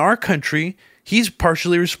 dude, in our country, he's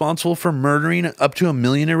partially responsible for murdering up to 1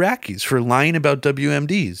 million Iraqis for lying about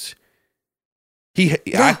WMDs. He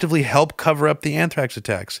actively helped cover up the anthrax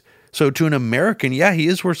attacks. So to an American, yeah, he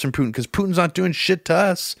is worse than Putin, because Putin's not doing shit to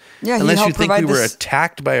us. Yeah, unless you think we were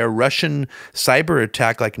attacked by a Russian cyber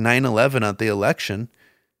attack like 9/11 at the election.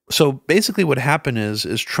 So basically what happened is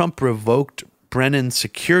Trump revoked Brennan's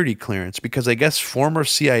security clearance, because I guess former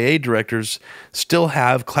CIA directors still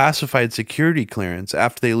have classified security clearance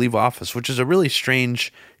after they leave office, which is a really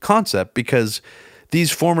strange concept, because these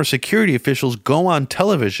former security officials go on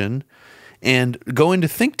television and go into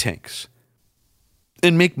think tanks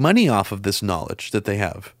and make money off of this knowledge that they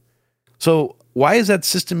have. So why is that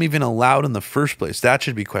system even allowed in the first place? That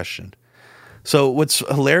should be questioned. So what's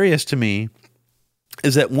hilarious to me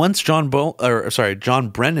is that once John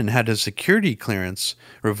Brennan had his security clearance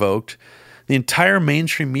revoked, the entire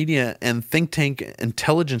mainstream media and think tank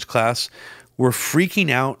intelligence class were freaking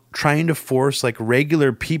out, trying to force like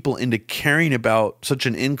regular people into caring about such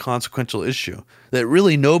an inconsequential issue that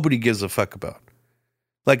really nobody gives a fuck about.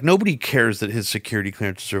 Like, nobody cares that his security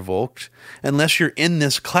clearance is revoked unless you're in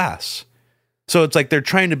this class. So it's like they're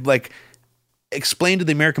trying to like explain to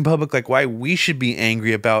the American public like why we should be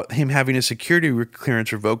angry about him having a security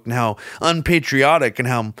clearance revoked and how unpatriotic and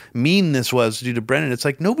how mean this was due to Brennan. It's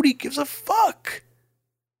like nobody gives a fuck.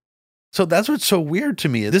 So that's what's so weird to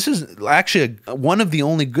me. This is actually one of the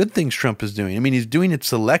only good things Trump is doing. I mean, he's doing it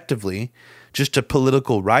selectively just to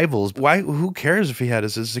political rivals. Why? Who cares if he had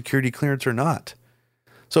his security clearance or not?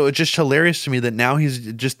 So it's just hilarious to me that now he's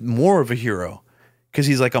just more of a hero because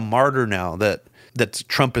he's like a martyr now that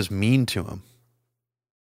Trump is mean to him.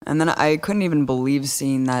 And then I couldn't even believe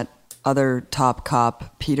seeing that other top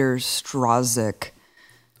cop, Peter Strzok.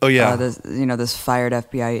 Oh yeah, this fired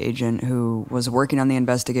FBI agent who was working on the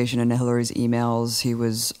investigation into Hillary's emails. He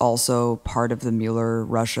was also part of the Mueller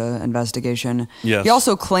Russia investigation. Yes. He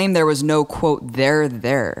also claimed there was no quote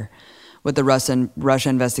there with the Russia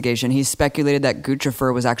investigation. He speculated that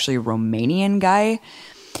Guccifer was actually a Romanian guy.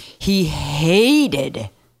 He hated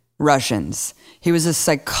Russians. He was a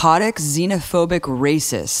psychotic, xenophobic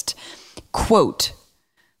racist. Quote,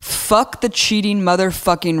 "Fuck the cheating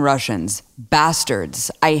motherfucking Russians.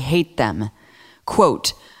 Bastards. I hate them."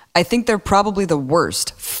 Quote, "I think they're probably the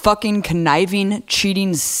worst. Fucking conniving,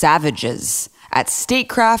 cheating savages. At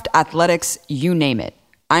statecraft, athletics, you name it.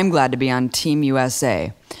 I'm glad to be on Team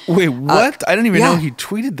USA." Wait, what? I didn't even know he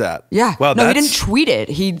tweeted that. Yeah. Wow, no, he didn't tweet it.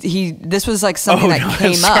 He this was like something that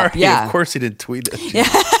came up. Yeah. Of course he didn't tweet it. Yeah.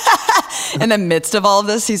 In the midst of all of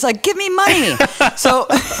this, he's like, "Give me money."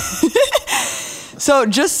 So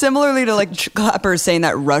just similarly to like Clapper saying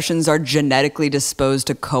that Russians are genetically disposed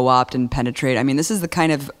to co-opt and penetrate. I mean, this is the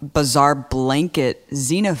kind of bizarre blanket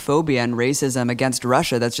xenophobia and racism against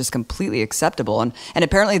Russia that's just completely acceptable. And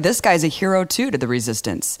apparently this guy's a hero too to the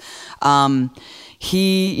resistance.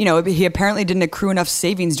 He apparently didn't accrue enough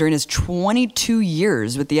savings during his 22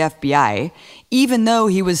 years with the FBI, even though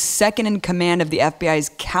he was second in command of the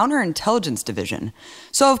FBI's counterintelligence division.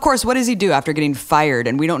 So, of course, what does he do after getting fired?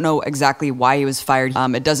 And we don't know exactly why he was fired.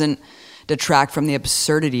 It doesn't detract from the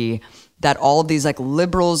absurdity that all of these like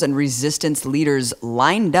liberals and resistance leaders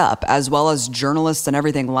lined up, as well as journalists and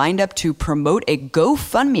everything, lined up to promote a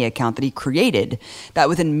GoFundMe account that he created, that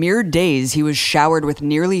within mere days he was showered with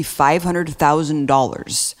nearly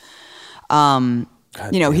 $500,000.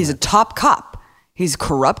 He's a top cop. He's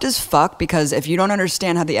corrupt as fuck, because if you don't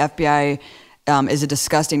understand how the FBI is a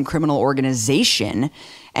disgusting criminal organization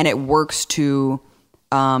and it works to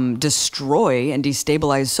destroy and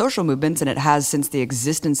destabilize social movements, and it has since the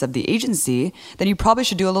existence of the agency, then you probably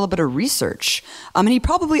should do a little bit of research. And he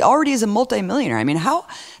probably already is a multimillionaire. I mean,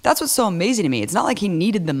 that's what's so amazing to me. It's not like he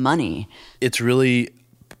needed the money. It's really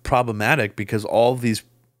problematic because all of these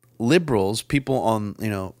liberals, people on,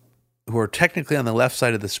 who are technically on the left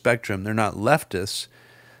side of the spectrum, they're not leftists,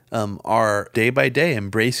 are day by day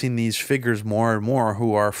embracing these figures more and more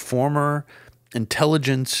who are former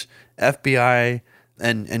intelligence, FBI,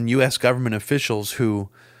 and U.S. government officials who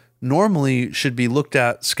normally should be looked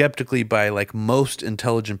at skeptically by like most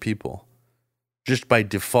intelligent people, just by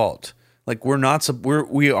default. Like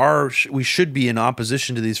we should be in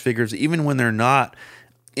opposition to these figures even when they're not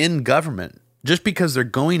in government. Just because they're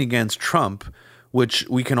going against Trump, which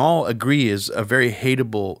we can all agree is a very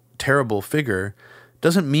hateable, terrible figure,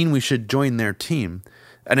 doesn't mean we should join their team.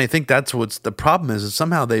 And I think that's what's the problem is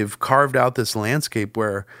somehow they've carved out this landscape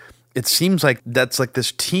where it seems like that's like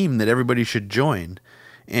this team that everybody should join.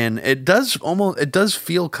 And it does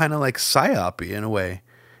feel kind of like psyop-y in a way.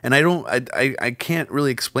 And I can't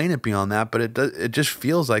really explain it beyond that, but it just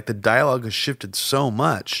feels like the dialogue has shifted so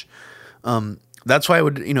much. That's why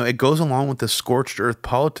it goes along with the scorched earth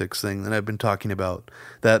politics thing that I've been talking about,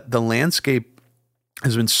 that the landscape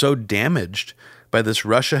has been so damaged by this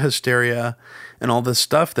Russia hysteria and all this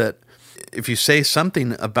stuff that if you say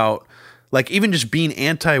something about, like even just being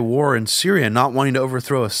anti-war in Syria, not wanting to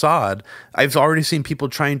overthrow Assad, I've already seen people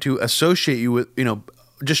trying to associate you with,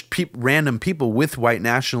 just random people with white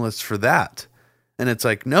nationalists for that. And it's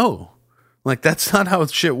like, no, like that's not how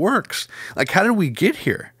shit works. Like, how did we get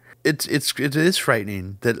here? It is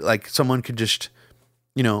frightening that like someone could just,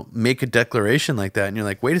 make a declaration like that. And you're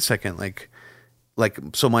like, wait a second, like,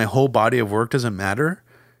 so my whole body of work doesn't matter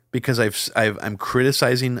because I'm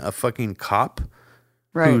criticizing a fucking cop.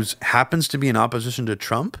 Right. Who happens to be in opposition to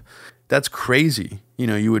Trump. That's crazy.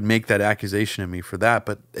 You would make that accusation of me for that,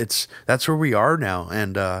 but that's where we are now.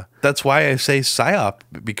 And that's why I say psyop,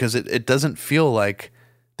 because it doesn't feel like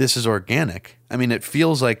this is organic. I mean, it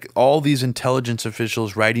feels like all these intelligence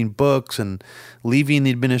officials writing books and leaving the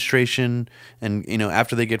administration and,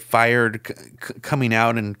 after they get fired, coming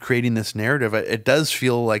out and creating this narrative. It does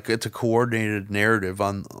feel like it's a coordinated narrative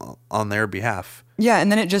on their behalf. Yeah,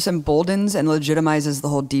 and then it just emboldens and legitimizes the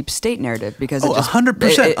whole deep state narrative because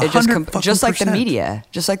 100%, just like the media,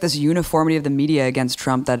 just like this uniformity of the media against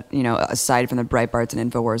Trump that, aside from the Breitbarts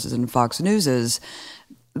and InfoWars and Fox News is,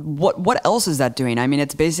 what else is that doing? I mean,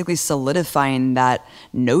 it's basically solidifying that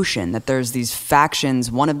notion that there's these factions.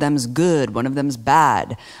 One of them's good, one of them's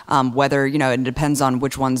bad. Whether, it depends on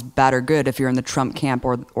which one's bad or good if you're in the Trump camp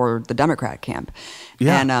or the Democrat camp.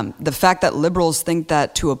 Yeah. And the fact that liberals think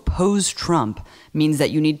that to oppose Trump means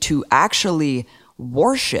that you need to actually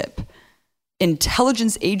worship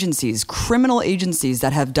intelligence agencies, criminal agencies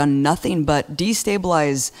that have done nothing but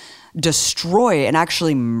destabilize, destroy, and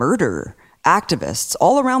actually murder activists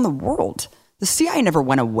all around the world. The CIA never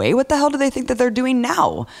went away. What the hell do they think that they're doing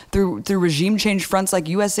now? Through regime change fronts like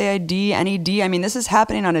USAID, NED. I mean, this is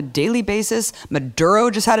happening on a daily basis. Maduro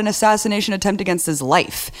just had an assassination attempt against his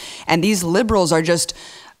life. And these liberals are just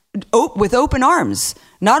with open arms,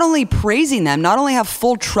 not only praising them, not only have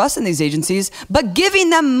full trust in these agencies, but giving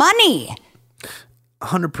them money.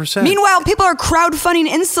 100%. Meanwhile, people are crowdfunding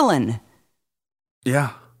insulin.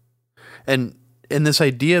 Yeah. And this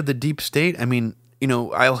idea of the deep state, I mean,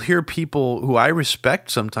 I'll hear people who I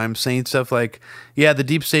respect sometimes saying stuff like, yeah, the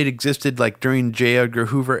deep state existed like during J. Edgar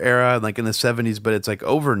Hoover era, like in the 70s, but it's like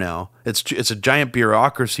over now. It's a giant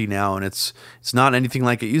bureaucracy now, and it's not anything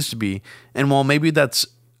like it used to be. And while maybe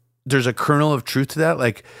there's a kernel of truth to that,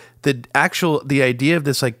 like the idea of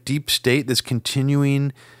this like deep state, this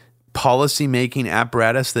continuing policy-making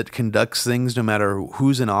apparatus that conducts things no matter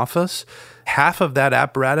who's in office, half of that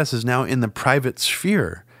apparatus is now in the private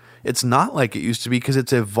sphere. It's not like it used to be because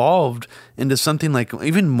it's evolved into something like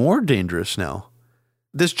even more dangerous now.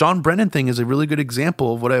 This John Brennan thing is a really good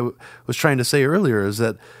example of what I was trying to say earlier, is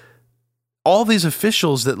that all these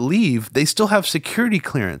officials that leave, they still have security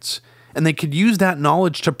clearance, and they could use that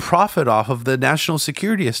knowledge to profit off of the national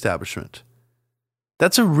security establishment.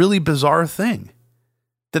 That's a really bizarre thing.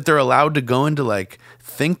 that they're allowed to go into like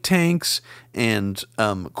think tanks and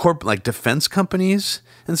like defense companies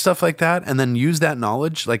and stuff like that, and then use that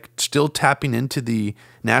knowledge, like still tapping into the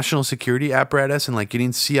national security apparatus and like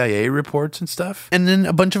getting CIA reports and stuff. And then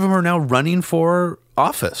a bunch of them are now running for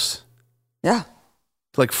office. Yeah.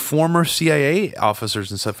 Like former CIA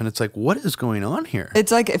officers and stuff. And it's like, what is going on here?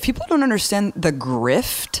 It's like, if people don't understand the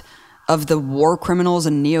grift of the war criminals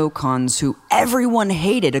and neocons who everyone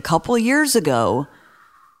hated a couple of years ago,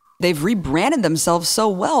 they've rebranded themselves so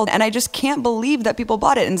well. And I just can't believe that people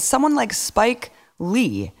bought it. And someone like Spike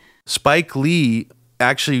Lee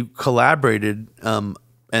actually collaborated,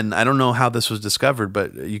 and I don't know how this was discovered,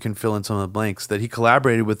 but you can fill in some of the blanks, that he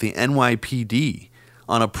collaborated with the NYPD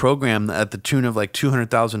on a program at the tune of like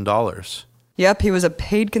 $200,000. Yep, he was a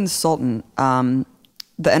paid consultant.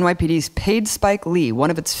 The NYPD's paid Spike Lee,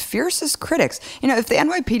 one of its fiercest critics. You know, if the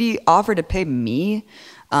NYPD offered to pay me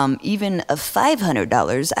even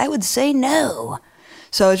 $500, I would say no.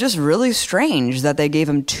 So it's just really strange that they gave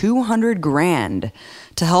him $200,000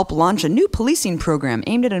 to help launch a new policing program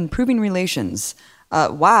aimed at improving relations.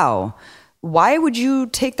 Wow. Why would you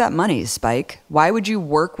take that money, Spike? Why would you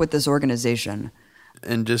work with this organization?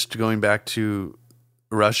 And just going back to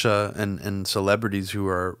Russia and celebrities who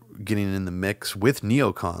are getting in the mix with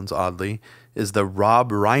neocons, oddly, is the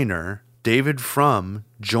Rob Reiner, David Frum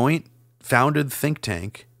joint founded think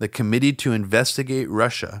tank, the Committee to Investigate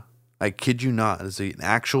Russia. I kid you not. It's an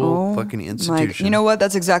actual fucking institution. You know what?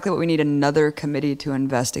 That's exactly what we need, another committee to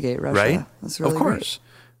investigate Russia. Right? That's really of course. Great.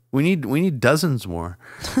 We need dozens more.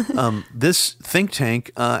 This think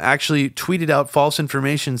tank actually tweeted out false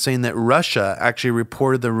information saying that Russia actually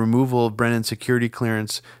reported the removal of Brennan's security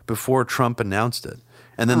clearance before Trump announced it.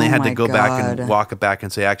 And then they had to go back and walk it back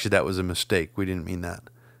and say, actually, that was a mistake. We didn't mean that.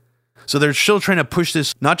 So they're still trying to push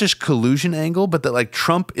this, not just collusion angle, but that like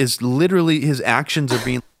Trump is literally, his actions are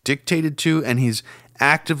being dictated to, and he's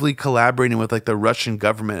actively collaborating with like the Russian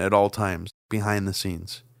government at all times behind the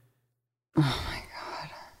scenes. Oh my God.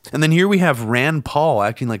 And then here we have Rand Paul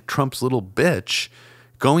acting like Trump's little bitch,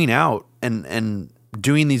 going out and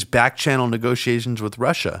doing these back channel negotiations with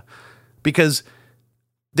Russia, because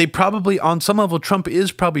they probably, on some level, Trump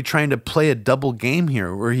is probably trying to play a double game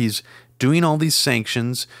here where he's doing all these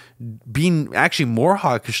sanctions, being actually more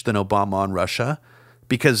hawkish than Obama on Russia,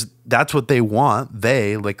 because that's what they want.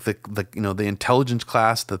 They, like the intelligence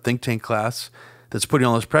class, the think tank class that's putting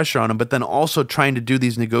all this pressure on them, but then also trying to do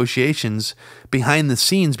these negotiations behind the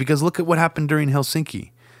scenes, because look at what happened during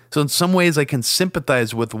Helsinki. So in some ways I can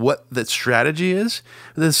sympathize with what that strategy is.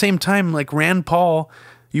 At the same time, like Rand Paul,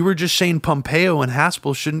 you were just saying Pompeo and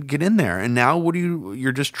Haspel shouldn't get in there. And now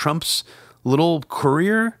you're just Trump's little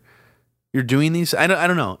courier? You're doing these. I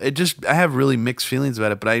don't know. I have really mixed feelings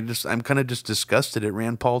about it, but I'm kind of just disgusted at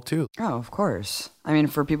Rand Paul too. Oh, of course. I mean,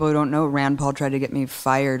 for people who don't know, Rand Paul tried to get me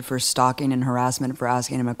fired for stalking and harassment for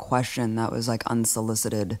asking him a question that was like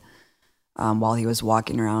unsolicited while he was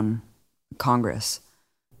walking around Congress.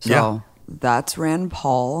 So That's Rand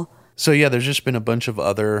Paul. So yeah, there's just been a bunch of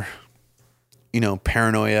other,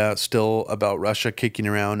 paranoia still about Russia kicking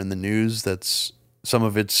around in the news. Some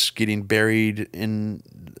of it's getting buried in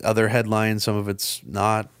other headlines. Some of it's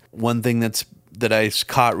not. One thing that I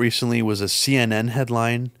caught recently was a CNN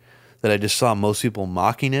headline that I just saw most people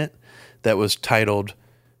mocking it. That was titled,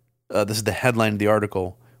 this is the headline of the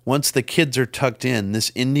article, "Once the kids are tucked in,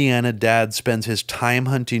 this Indiana dad spends his time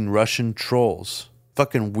hunting Russian trolls."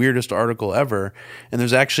 Fucking weirdest article ever. And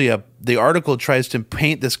there's actually the article tries to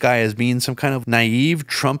paint this guy as being some kind of naive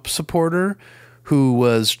Trump supporter who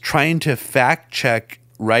was trying to fact check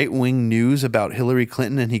right-wing news about Hillary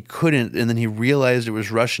Clinton, and he couldn't, and then he realized it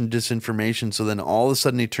was Russian disinformation, so then all of a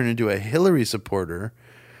sudden he turned into a Hillary supporter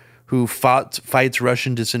who fights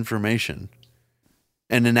Russian disinformation.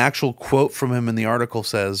 And an actual quote from him in the article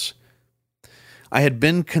says, "I had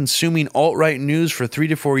been consuming alt-right news for 3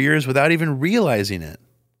 to 4 years without even realizing it."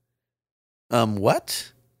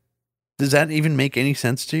 What? Does that even make any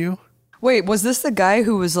sense to you? Wait, was this the guy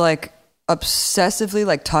who was like obsessively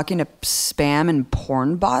like talking to spam and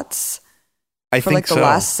porn bots for like the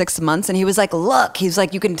last 6 months? And he was like, look, he's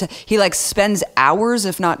like, he like spends hours,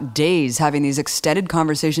 if not days, having these extended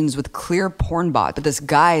conversations with clear porn bot. But this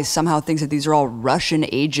guy somehow thinks that these are all Russian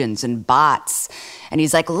agents and bots. And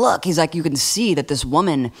he's like, look, you can see that this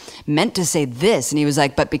woman meant to say this. And he was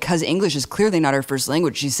like, but because English is clearly not her first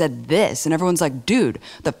language, she said this. And everyone's like, dude,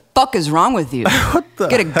 the fuck is wrong with you?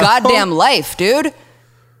 Get a goddamn life, dude.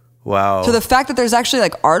 Wow. So the fact that there's actually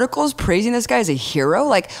like articles praising this guy as a hero,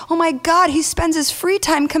 like, oh my God, he spends his free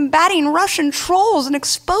time combating Russian trolls and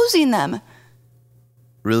exposing them.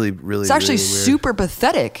 Really, really, it's actually really weird. super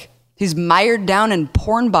pathetic. He's mired down in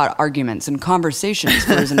porn bot arguments and conversations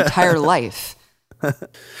for his entire life.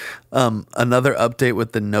 Another update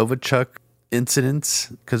with the Novichok incidents,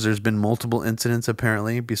 because there's been multiple incidents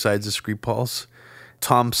apparently besides the Skripals.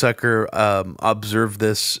 Tom Secker observed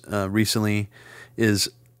this recently, is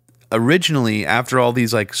originally, after all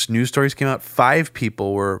these like news stories came out, 5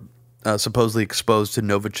 people were supposedly exposed to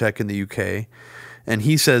Novichok in the UK. And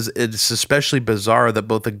he says it's especially bizarre that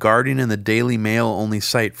both the Guardian and the Daily Mail only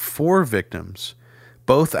cite 4 victims.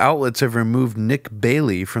 Both outlets have removed Nick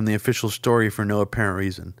Bailey from the official story for no apparent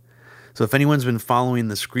reason. So if anyone's been following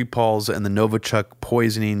the Skripals and the Novichok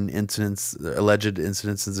poisoning incidents, alleged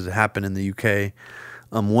incidents that happened in the UK,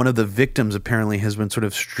 one of the victims apparently has been sort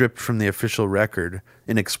of stripped from the official record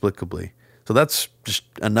inexplicably. So that's just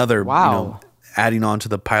another, adding on to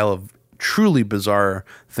the pile of truly bizarre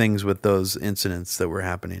things with those incidents that were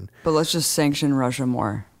happening. But let's just sanction Russia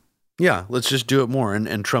more. Yeah, let's just do it more.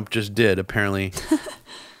 And Trump just did, apparently.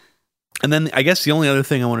 And then I guess the only other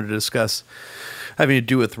thing I wanted to discuss having to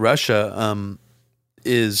do with Russia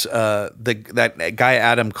is that guy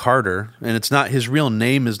Adam Carter, and it's not, his real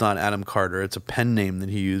name is not Adam Carter, it's a pen name that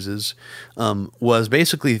he uses, was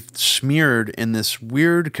basically smeared in this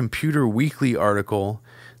weird Computer Weekly article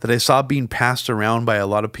that I saw being passed around by a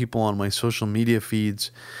lot of people on my social media feeds,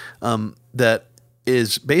 that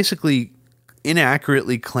is basically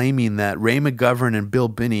inaccurately claiming that Ray McGovern and Bill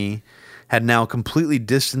Binney had now completely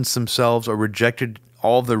distanced themselves or rejected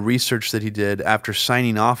all the research that he did after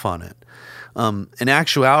signing off on it. In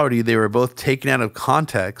actuality, they were both taken out of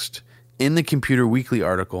context in the Computer Weekly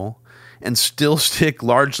article and still stick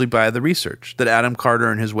largely by the research that Adam Carter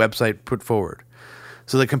and his website put forward.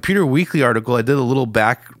 So the Computer Weekly article, I did a little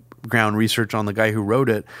background research on the guy who wrote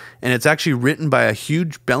it, and it's actually written by a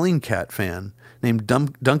huge Bellingcat fan named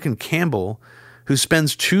Duncan Campbell, who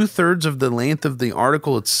spends 2/3 of the length of the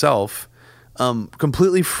article itself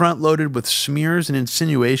completely front-loaded with smears and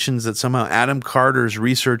insinuations that somehow Adam Carter's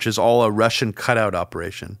research is all a Russian cutout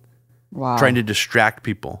operation. Wow. Trying to distract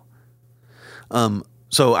people.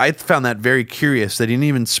 So I found that very curious that he didn't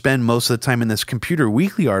even spend most of the time in this Computer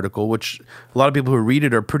Weekly article, which a lot of people who read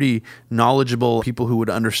it are pretty knowledgeable people who would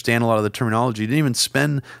understand a lot of the terminology. He didn't even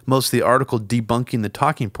spend most of the article debunking the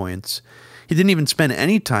talking points. He didn't even spend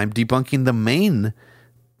any time debunking the main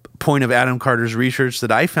point of Adam Carter's research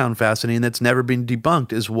that I found fascinating that's never been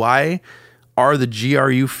debunked, is why are the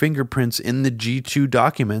GRU fingerprints in the G2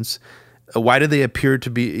 documents, why do they appear to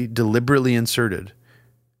be deliberately inserted?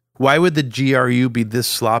 Why would the GRU be this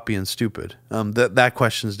sloppy and stupid? That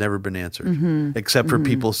question's never been answered, except for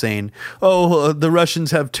people saying, the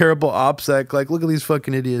Russians have terrible OPSEC, like, look at these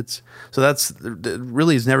fucking idiots. So that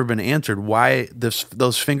really has never been answered. Why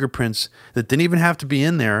those fingerprints that didn't even have to be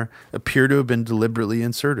in there appear to have been deliberately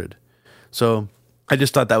inserted. So I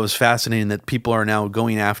just thought that was fascinating that people are now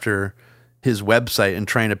going after his website and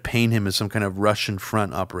trying to paint him as some kind of Russian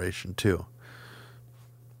front operation too.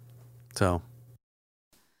 So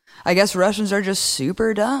I guess Russians are just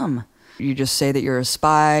super dumb. You just say that you're a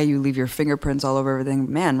spy, you leave your fingerprints all over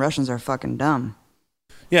everything. Man, Russians are fucking dumb.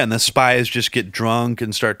 Yeah, and the spies just get drunk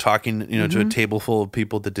and start talking, to a table full of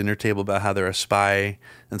people at the dinner table about how they're a spy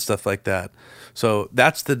and stuff like that. So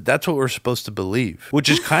that's what we're supposed to believe, which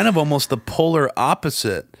is kind of almost the polar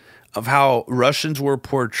opposite of how Russians were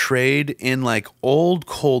portrayed in like old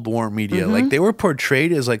Cold War media. Like they were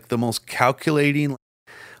portrayed as like the most calculating,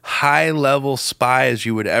 high-level spies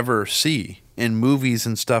you would ever see in movies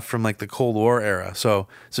and stuff from like the Cold War era. So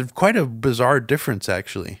it's quite a bizarre difference,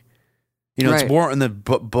 actually. It's more in the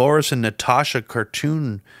Boris and Natasha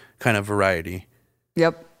cartoon kind of variety.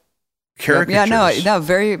 Yep. Caricatures. Yeah, no,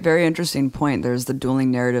 very, very interesting point. There's the dueling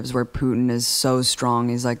narratives where Putin is so strong.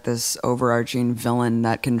 He's like this overarching villain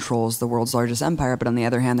that controls the world's largest empire. But on the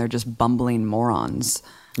other hand, they're just bumbling morons.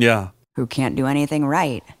 Yeah. Who can't do anything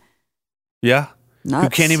right. Yeah. Nuts. Who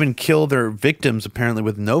can't even kill their victims, apparently,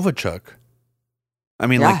 with Novichok. I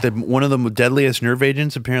mean, like one of the deadliest nerve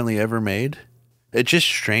agents apparently ever made. It's just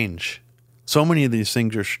strange. So many of these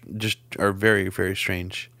things are very, very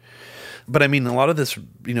strange. But I mean, a lot of this,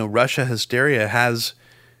 Russia hysteria has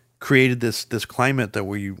created this climate that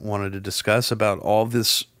we wanted to discuss about all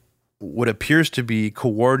this, what appears to be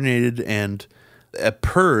coordinated and a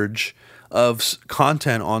purge of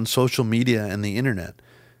content on social media and the internet.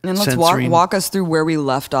 And let's walk us through where we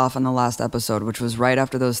left off on the last episode, which was right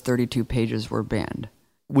after those 32 pages were banned.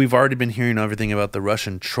 We've already been hearing everything about the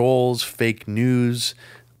Russian trolls, fake news.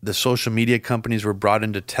 The social media companies were brought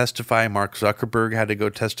in to testify. Mark Zuckerberg had to go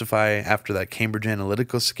testify after that Cambridge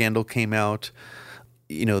Analytica scandal came out.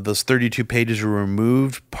 Those 32 pages were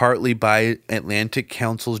removed partly by Atlantic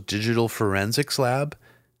Council's Digital Forensics Lab.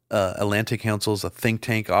 Atlantic Council is a think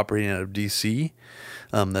tank operating out of D.C.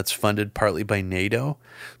 That's funded partly by NATO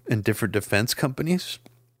and different defense companies.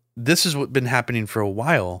 This has been happening for a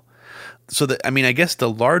while. So that, I mean, I guess the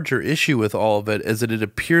larger issue with all of it is that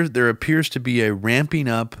there appears to be a ramping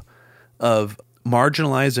up of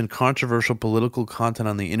marginalized and controversial political content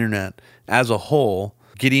on the internet as a whole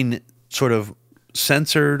getting sort of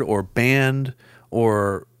censored or banned,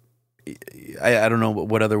 or I don't know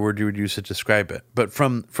what other word you would use to describe it, but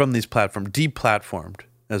from these platforms, deplatformed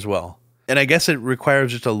as well. And I guess it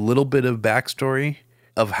requires just a little bit of backstory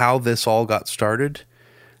of how this all got started.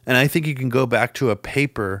 And I think you can go back to a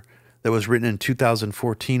paper that was written in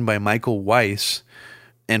 2014 by Michael Weiss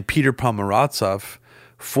and Peter Pomerantsev.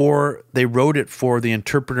 They wrote it for the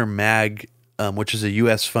Interpreter Mag, which is a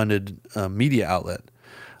U.S.-funded media outlet.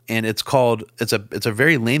 And it's a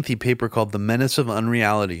very lengthy paper called The Menace of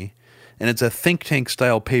Unreality. And it's a think tank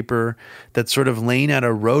style paper that's sort of laying out a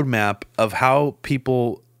roadmap of how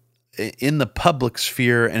people in the public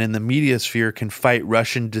sphere and in the media sphere can fight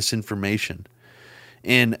Russian disinformation.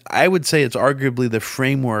 And I would say it's arguably the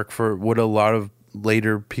framework for what a lot of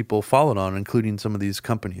later people followed on, including some of these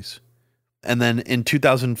companies. And then in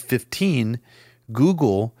 2015,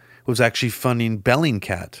 Google was actually funding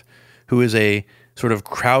Bellingcat, who is a sort of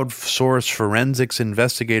crowdsourced forensics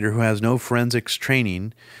investigator who has no forensics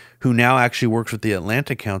training, who now actually works with the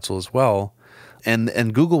Atlantic Council as well.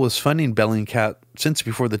 And Google was funding Bellingcat since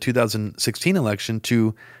before the 2016 election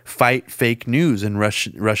to fight fake news and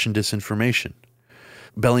Russian disinformation.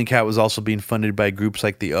 Bellingcat was also being funded by groups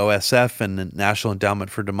like the OSF and the National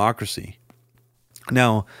Endowment for Democracy.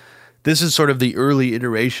 Now, this is sort of the early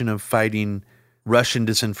iteration of fighting Russian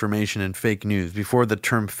disinformation and fake news before the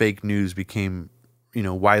term fake news became,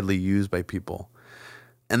 widely used by people.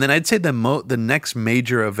 And then I'd say the next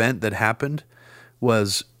major event that happened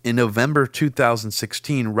was in November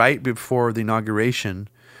 2016, right before the inauguration,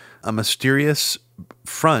 a mysterious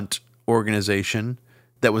front organization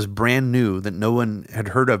that was brand new, that no one had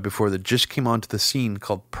heard of before, that just came onto the scene,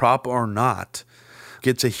 called Prop or Not,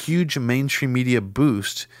 gets a huge mainstream media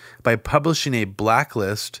boost by publishing a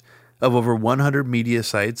blacklist of over 100 media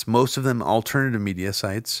sites, most of them alternative media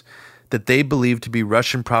sites, that they believed to be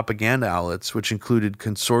Russian propaganda outlets, which included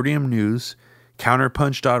Consortium News,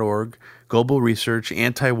 Counterpunch.org, Global Research,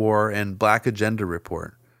 Anti-War, and Black Agenda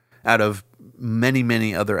Report, out of many,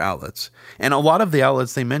 many other outlets. And a lot of the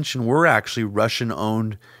outlets they mentioned were actually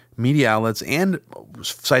Russian-owned media outlets and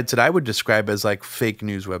sites that I would describe as like fake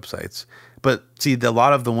news websites. But see, a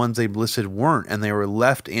lot of the ones they listed weren't, and they were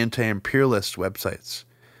left anti-imperialist websites.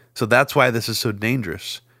 So that's why this is so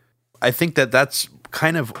dangerous. I think that that's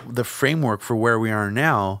kind of the framework for where we are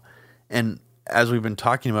now. And as we've been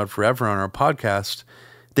talking about forever on our podcast,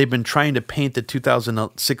 they've been trying to paint the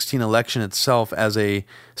 2016 election itself as a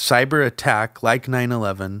cyber attack like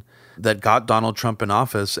 9/11 that got Donald Trump in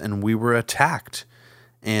office, and we were attacked.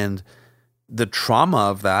 And the trauma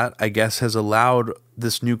of that, I guess, has allowed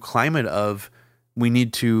this new climate of we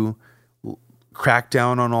need to crack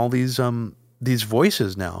down on all these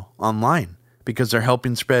voices now online because they're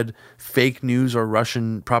helping spread fake news or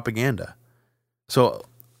Russian propaganda. So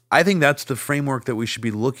I think that's the framework that we should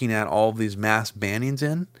be looking at all of these mass bannings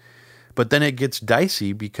in. But then it gets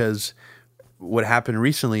dicey because what happened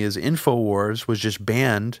recently is InfoWars was just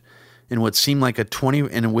banned in what seemed like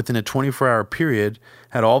within a 24-hour period,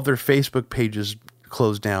 had all of their Facebook pages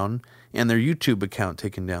closed down and their YouTube account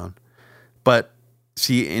taken down. But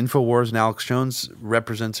see, InfoWars and Alex Jones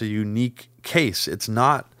represents a unique case. It's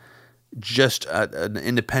not just an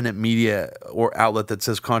independent media or outlet that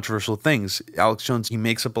says controversial things. Alex Jones, he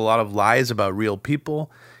makes up a lot of lies about real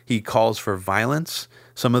people. He calls for violence.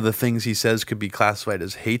 Some of the things he says could be classified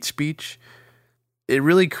as hate speech. It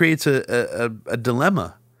really creates a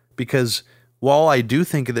dilemma, because while I do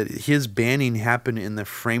think that his banning happened in the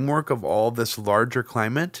framework of all this larger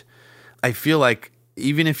climate, I feel like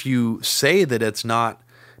even if you say that it's not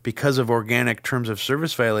because of organic terms of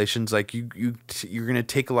service violations, like you're going to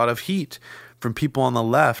take a lot of heat from people on the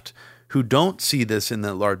left who don't see this in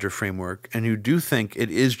the larger framework and who do think it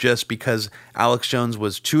is just because Alex Jones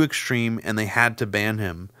was too extreme and they had to ban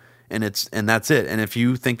him, and that's it. And if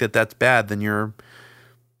you think that that's bad, then you're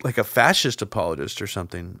like a fascist apologist or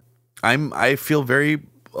something. I feel very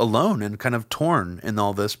alone and kind of torn in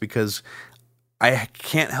all this because I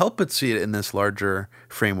can't help but see it in this larger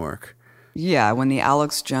framework. Yeah, when the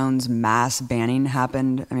Alex Jones mass banning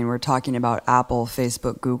happened, I mean, we're talking about Apple,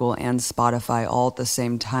 Facebook, Google, and Spotify all at the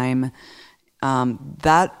same time.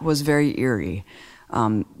 That was very eerie.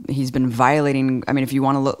 He's been violating, I mean, if you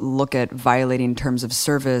want to look at violating terms of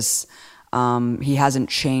service, He hasn't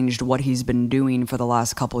changed what he's been doing for the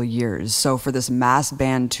last couple of years. So for this mass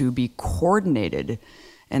ban to be coordinated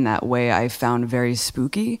in that way, I found very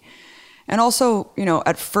spooky. And also,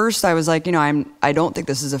 at first I was like, I don't think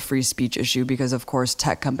this is a free speech issue because, of course,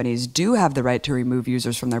 tech companies do have the right to remove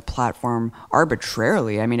users from their platform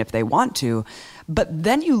arbitrarily. I mean, if they want to. But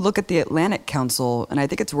then you look at the Atlantic Council, and I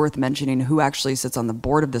think it's worth mentioning who actually sits on the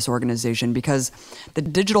board of this organization, because the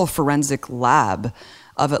Digital Forensic Lab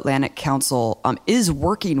of Atlantic Council is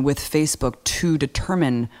working with Facebook to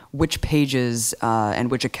determine which pages and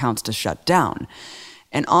which accounts to shut down.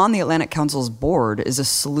 And on the Atlantic Council's board is a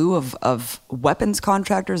slew of weapons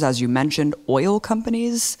contractors, as you mentioned, oil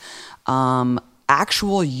companies,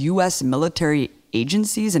 actual U.S. military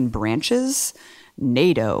agencies and branches,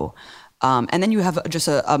 NATO. And then you have just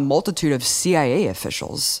a multitude of CIA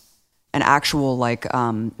officials and actual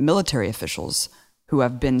military officials who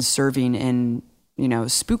have been serving in,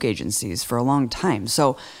 spook agencies for a long time.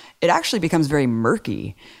 So it actually becomes very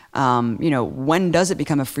murky. When does it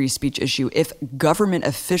become a free speech issue? If government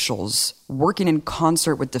officials working in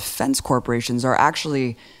concert with defense corporations are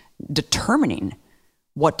actually determining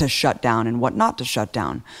what to shut down and what not to shut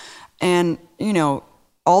down. And,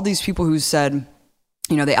 all these people who said,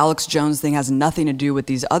 the Alex Jones thing has nothing to do with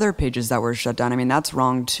these other pages that were shut down. I mean, that's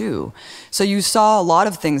wrong too. So you saw a lot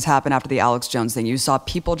of things happen after the Alex Jones thing. You saw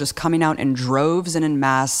people just coming out in droves and in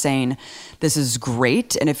mass saying, this is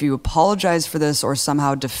great. And if you apologize for this or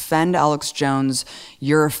somehow defend Alex Jones,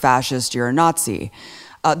 you're a fascist, you're a Nazi.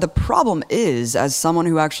 The problem is, as someone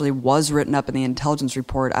who actually was written up in the intelligence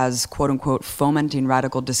report as quote unquote fomenting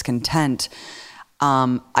radical discontent,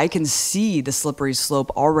 I can see the slippery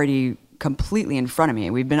slope already completely in front of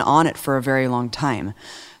me. We've been on it for a very long time.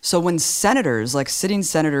 So when senators like sitting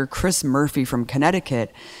Senator Chris Murphy from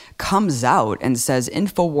Connecticut comes out and says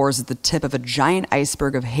InfoWars is the tip of a giant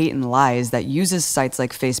iceberg of hate and lies that uses sites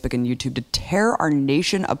like Facebook and YouTube to tear our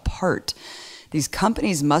nation apart, these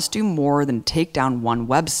companies must do more than take down one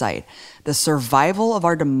website. The survival of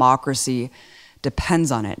our democracy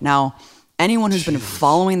depends on it. Now, anyone who's been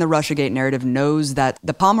following the Russiagate narrative knows that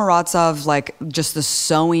the Pomerantsev, just the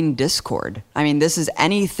sowing discord. I mean, this is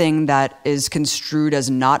anything that is construed as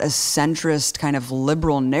not a centrist kind of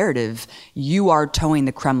liberal narrative. You are towing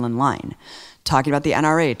the Kremlin line. Talking about the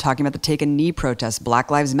NRA, talking about the Take a Knee protests,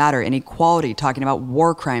 Black Lives Matter, inequality, talking about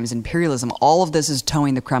war crimes, imperialism. All of this is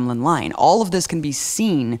towing the Kremlin line. All of this can be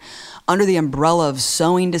seen under the umbrella of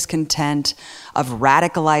sowing discontent, of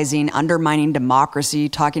radicalizing, undermining democracy,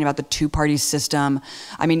 talking about the two-party system.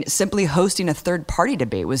 I mean, simply hosting a third-party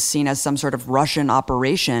debate was seen as some sort of Russian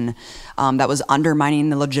operation that was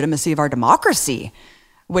undermining the legitimacy of our democracy,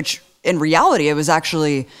 which in reality, it was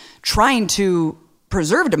actually trying to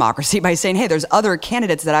preserve democracy by saying, hey, there's other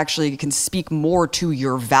candidates that actually can speak more to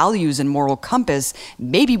your values and moral compass.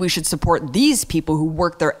 Maybe we should support these people who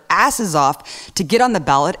work their asses off to get on the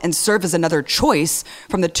ballot and serve as another choice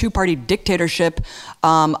from the two-party dictatorship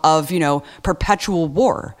of, perpetual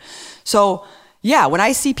war. So yeah, when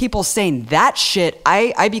I see people saying that shit,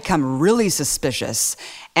 I become really suspicious.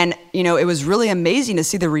 And, it was really amazing to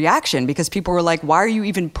see the reaction because people were like, why are you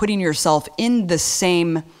even putting yourself in the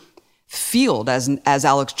same field as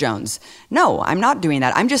Alex Jones? No, I'm not doing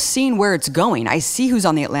that. I'm just seeing where it's going. I see who's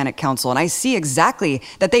on the Atlantic Council, and I see exactly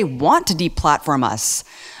that they want to deplatform us.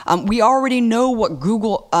 We already know what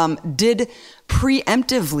Google did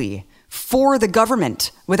preemptively for the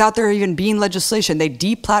government without there even being legislation. They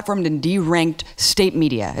deplatformed and deranked state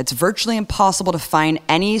media. It's virtually impossible to find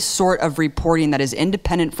any sort of reporting that is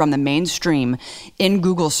independent from the mainstream in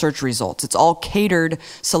Google search results. It's all catered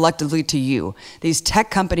selectively to you. These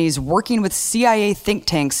tech companies working with CIA think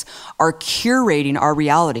tanks are curating our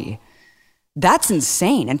reality. That's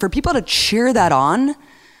insane. And for people to cheer that on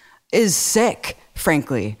is sick,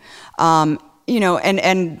 frankly. And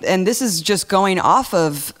this is just going off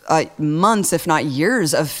of months, if not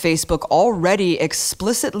years, of Facebook already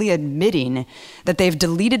explicitly admitting that they've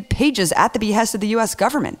deleted pages at the behest of the U.S.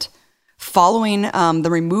 government, following the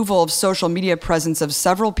removal of social media presence of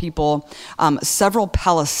several people, several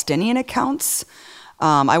Palestinian accounts.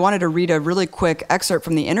 I wanted to read a really quick excerpt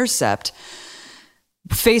from The Intercept.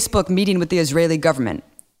 Facebook meeting with the Israeli government.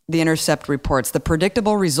 The Intercept reports, the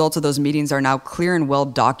predictable results of those meetings are now clear and well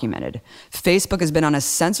documented. Facebook has been on a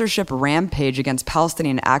censorship rampage against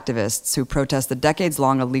Palestinian activists who protest the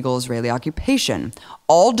decades-long illegal Israeli occupation,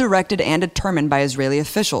 all directed and determined by Israeli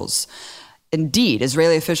officials. Indeed,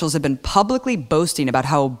 Israeli officials have been publicly boasting about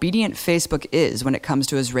how obedient Facebook is when it comes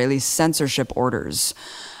to Israeli censorship orders.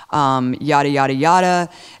 yada, yada, yada.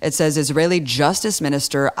 It says Israeli Justice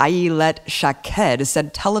Minister Ayelet Shaked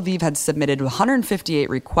said Tel Aviv had submitted 158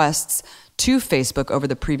 requests to Facebook over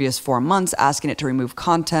the previous 4 months, asking it to remove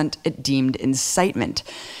content it deemed incitement.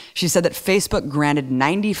 She said that Facebook granted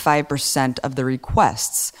 95% of the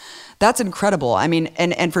requests. That's incredible. I mean,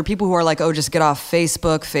 and for people who are like, oh, just get off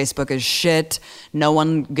Facebook. Facebook is shit. No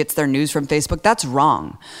one gets their news from Facebook. That's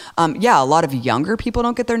wrong. Yeah, a lot of younger people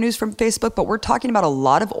don't get their news from Facebook, but we're talking about a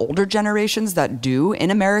lot of older generations that do in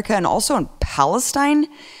America and also in Palestine.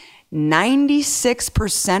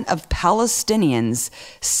 96% of Palestinians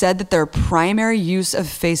said that their primary use of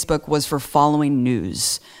Facebook was for following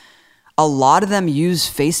news. A lot of them use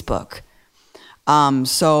Facebook.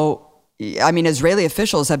 Israeli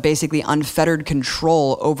officials have basically unfettered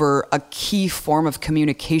control over a key form of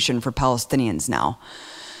communication for Palestinians now.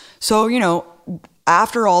 So,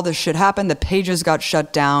 after all this shit happened, the pages got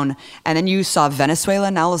shut down, and then you saw Venezuela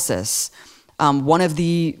Analysis, one of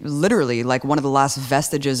the last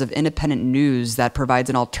vestiges of independent news that provides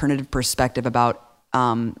an alternative perspective about,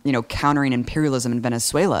 countering imperialism in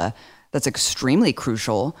Venezuela. That's extremely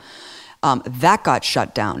crucial. That got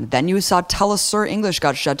shut down. Then you saw Telesur English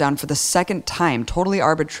got shut down for the second time, totally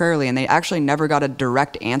arbitrarily, and they actually never got a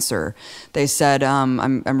direct answer. They said,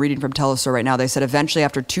 I'm reading from Telesur right now, they said, eventually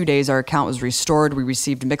after 2 days our account was restored. We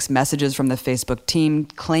received mixed messages from the Facebook team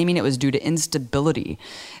claiming it was due to instability,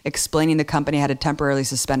 explaining the company had to temporarily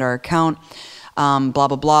suspend our account. Blah,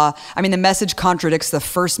 blah, blah. I mean, the message contradicts the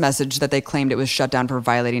first message that they claimed it was shut down for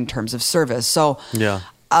violating terms of service. So yeah.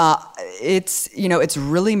 It's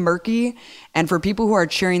really murky. And for people who are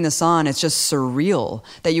cheering this on, it's just surreal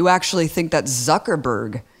that you actually think that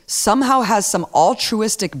Zuckerberg somehow has some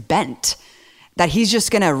altruistic bent, that he's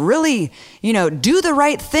just going to really, do the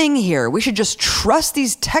right thing here. We should just trust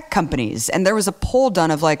these tech companies. And there was a poll done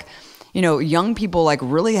of young people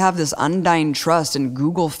really have this undying trust in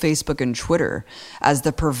Google, Facebook, and Twitter as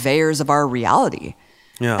the purveyors of our reality.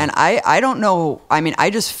 Yeah. And I don't know. I mean,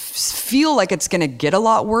 I just feel like it's going to get a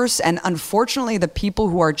lot worse. And unfortunately, the people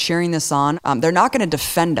who are cheering this on, they're not going to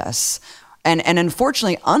defend us. And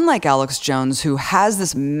unfortunately, unlike Alex Jones, who has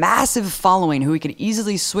this massive following, who he could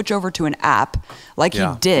easily switch over to an app like he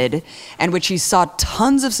did, and which he saw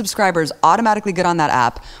tons of subscribers automatically get on that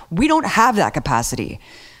app, we don't have that capacity.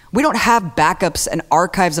 We don't have backups and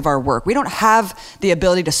archives of our work. We don't have the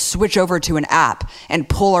ability to switch over to an app and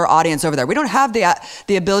pull our audience over there. We don't have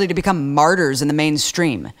the ability to become martyrs in the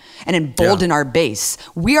mainstream and embolden our base.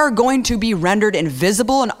 We are going to be rendered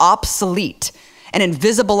invisible and obsolete and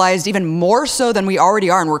invisibilized even more so than we already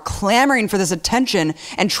are. And we're clamoring for this attention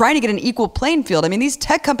and trying to get an equal playing field. I mean, these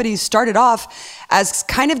tech companies started off as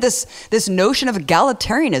kind of this notion of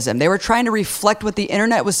egalitarianism. They were trying to reflect what the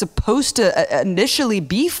internet was supposed to initially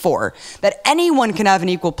be for, that anyone can have an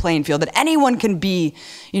equal playing field, that anyone can be,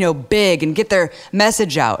 big and get their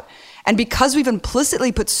message out. And because we've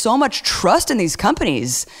implicitly put so much trust in these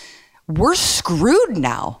companies, we're screwed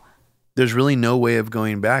now. There's really no way of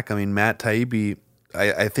going back. I mean, Matt Taibbi,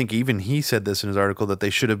 I think even he said this in his article, that they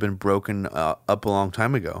should have been broken up a long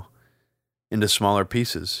time ago into smaller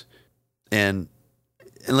pieces. And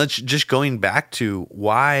let's just going back to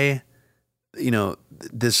why,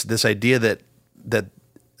 this idea that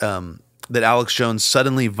Alex Jones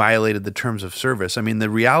suddenly violated the terms of service. I mean, the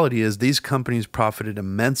reality is these companies profited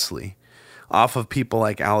immensely off of people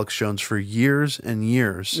like Alex Jones for years and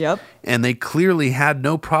years. Yep. And they clearly had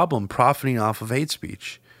no problem profiting off of hate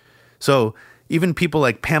speech. So even people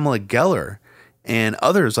like Pamela Geller and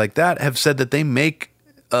others like that have said that they make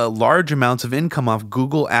large amounts of income off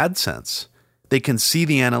Google AdSense. They can see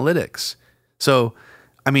the analytics. So,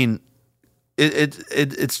 I mean,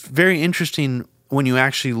 it's very interesting when you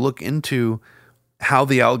actually look into how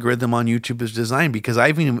the algorithm on YouTube is designed, because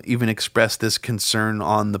I've even expressed this concern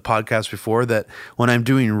on the podcast before, that when I'm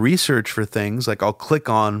doing research for things, like I'll click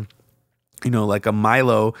on, like a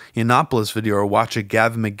Milo Yiannopoulos video or watch a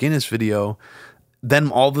Gavin McInnes video, then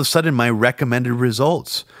all of a sudden my recommended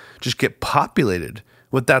results just get populated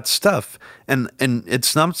with that stuff. And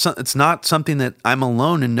it's not something that I'm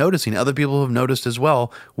alone in noticing. Other people have noticed as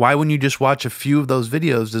well. Why, when you just watch a few of those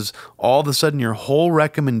videos, does all of a sudden your whole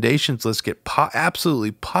recommendations list get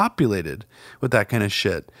absolutely populated with that kind of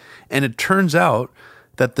shit? And it turns out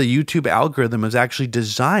that the YouTube algorithm is actually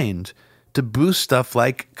designed to boost stuff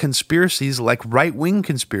like conspiracies, like right-wing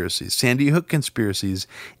conspiracies, Sandy Hook conspiracies,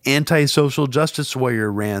 anti-social justice warrior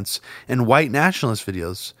rants, and white nationalist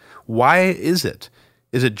videos. Why is it?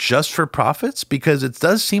 Is it just for profits? Because it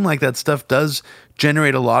does seem like that stuff does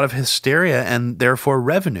generate a lot of hysteria and therefore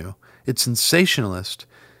revenue. It's sensationalist.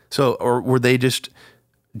 So, or were they just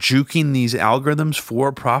juking these algorithms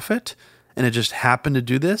for profit, and it just happened to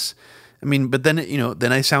do this. I mean, but then,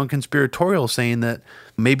 then I sound conspiratorial saying that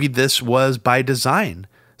maybe this was by design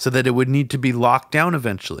so that it would need to be locked down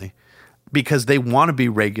eventually because they want to be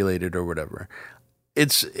regulated or whatever.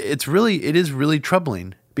 It is really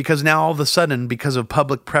troubling because now all of a sudden, because of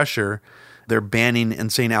public pressure, they're banning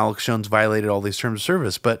and saying Alex Jones violated all these terms of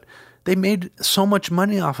service, but they made so much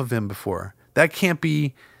money off of him before. That can't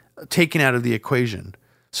be taken out of the equation.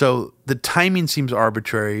 So the timing seems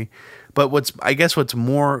arbitrary, but what's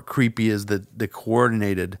more creepy is the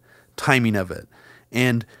coordinated timing of it.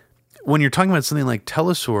 And when you're talking about something like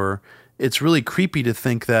Telesur, it's really creepy to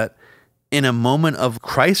think that in a moment of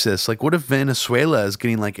crisis, like what if Venezuela is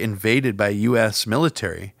getting like invaded by U.S.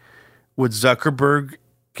 military? Would Zuckerberg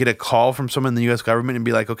get a call from someone in the U.S. government and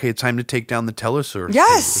be like, okay, it's time to take down the Telesur?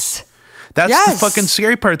 Yes. That's the fucking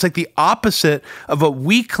scary part. It's like the opposite of what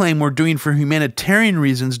we claim we're doing for humanitarian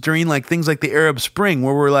reasons during like things like the Arab Spring,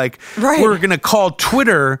 where we're like, we're going to call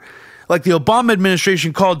Twitter, like the Obama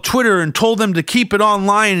administration called Twitter and told them to keep it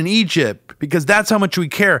online in Egypt because that's how much we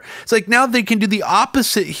care. It's like now they can do the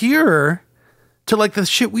opposite here to like the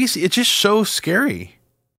shit we see. It's just so scary.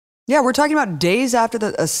 Yeah, we're talking about days after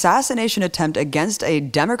the assassination attempt against a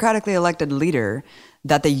democratically elected leader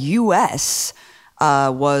that the U.S.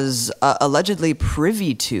 was allegedly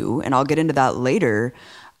privy to, and I'll get into that later.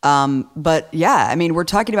 But yeah, I mean, we're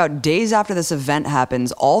talking about days after this event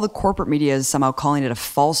happens, all the corporate media is somehow calling it a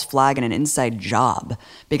false flag and an inside job.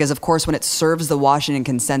 Because of course, when it serves the Washington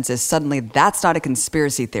consensus, suddenly that's not a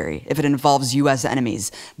conspiracy theory. If it involves U.S.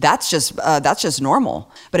 enemies, that's just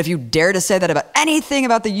normal. But if you dare to say that about anything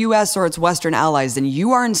about the U.S. or its Western allies, then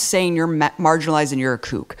you are insane, you're marginalized, and you're a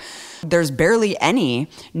kook. There's barely any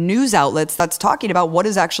news outlets that's talking about what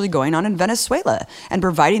is actually going on in Venezuela and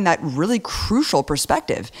providing that really crucial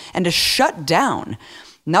perspective. And to shut down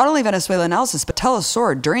not only Venezuela analysis, but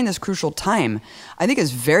Telesur during this crucial time, I think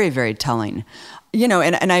is very, very telling.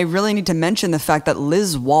 And I really need to mention the fact that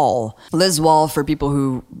Liz Wall, for people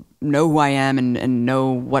who know who I am and know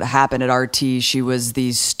what happened at RT, she was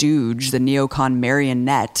the stooge, the neocon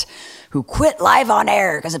marionette who quit live on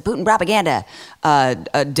air because of Putin propaganda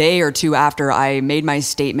a day or two after I made my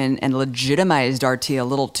statement and legitimized RT a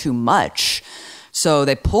little too much. So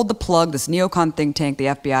they pulled the plug, this neocon think tank, the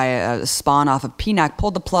FBI spawn off of PNAC,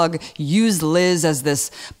 pulled the plug, used Liz as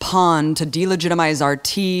this pawn to delegitimize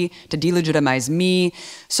RT, to delegitimize me.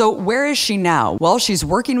 So where is she now? Well, she's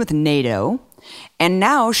working with NATO. And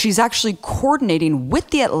now she's actually coordinating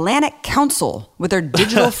with the Atlantic Council with their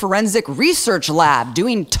digital forensic research lab,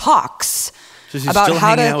 doing talks so she's about still how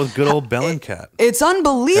hanging out with good old Bellingcat. It's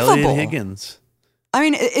unbelievable. Elliot Higgins. I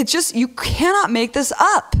mean, it's just, you cannot make this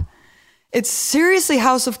up. It's seriously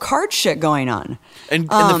House of Cards shit going on. And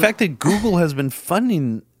the fact that Google has been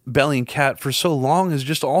funding Bellingcat for so long is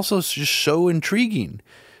just also just so intriguing.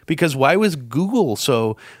 Because why was Google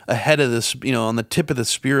so ahead of this, on the tip of the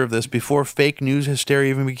spear of this before fake news hysteria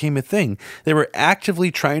even became a thing? They were actively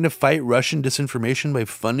trying to fight Russian disinformation by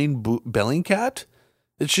funding Bellingcat?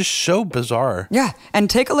 It's just so bizarre. Yeah, and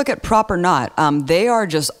take a look at Prop or Not. They are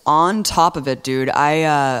just on top of it, dude.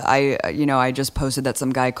 I just posted that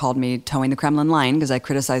some guy called me towing the Kremlin line because I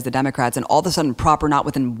criticized the Democrats, and all of a sudden Prop or Not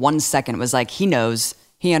within 1 second was like, he knows,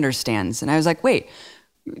 he understands. And I was like, wait,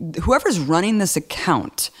 whoever's running this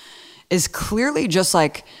account is clearly just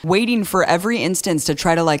like waiting for every instance to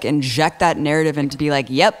try to like inject that narrative and to be like,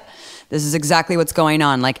 yep, this is exactly what's going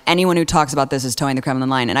on. Like anyone who talks about this is towing the Kremlin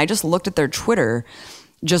line. And I just looked at their Twitter,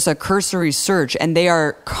 just a cursory search, and they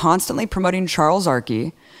are constantly promoting Charles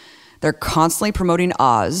Arky. They're constantly promoting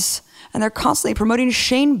Oz, and they're constantly promoting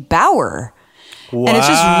Shane Bauer. Wow. And it's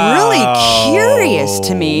just really curious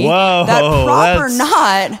to me that Prop or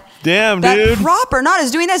Not... Damn, that dude. Prop or Not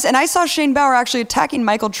is doing this. And I saw Shane Bauer actually attacking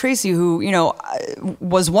Michael Tracy, who,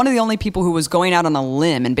 was one of the only people who was going out on a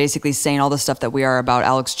limb and basically saying all the stuff that we are about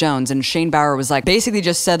Alex Jones. And Shane Bauer was like, basically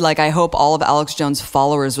just said, like, I hope all of Alex Jones'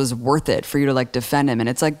 followers was worth it for you to, like, defend him. And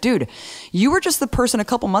it's like, dude, you were just the person a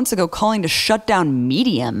couple months ago calling to shut down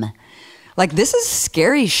Medium. Like, this is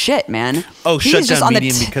scary shit, man. Oh, shut down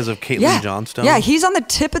Medium because of Caitlin Johnstone? Yeah, he's on the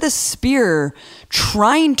tip of the spear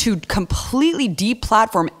trying to completely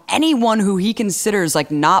deplatform anyone who he considers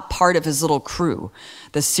like not part of his little crew,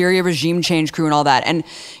 the Syria regime change crew and all that. And,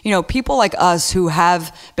 people like us who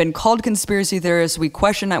have been called conspiracy theorists, we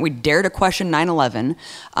question that. We dare to question 9/11.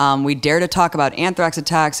 We dare to talk about anthrax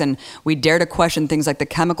attacks, and we dare to question things like the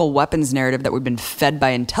chemical weapons narrative that we've been fed by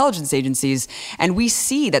intelligence agencies. And we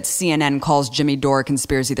see that CNN calls Jimmy Dore a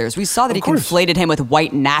conspiracy theorist. We saw that he conflated him with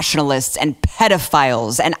white nationalists and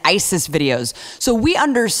pedophiles and ISIS videos. So we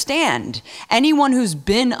understand, anyone who's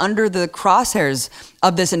been under the crosshairs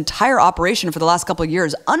of this entire operation for the last couple of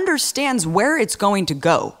years understands where it's going to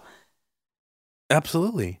go.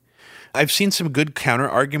 Absolutely. I've seen some good counter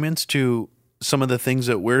arguments to some of the things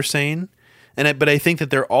that we're saying. But I think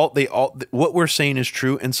that what we're saying is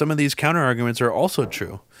true, and some of these counter arguments are also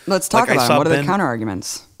true. Let's talk about them. What are the counter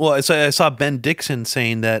arguments? Well, I saw Ben Dixon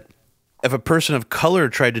saying that if a person of color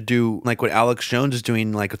tried to do like what Alex Jones is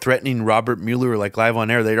doing, like threatening Robert Mueller like live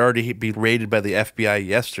on air, they'd already be raided by the FBI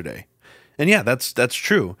yesterday. And yeah, that's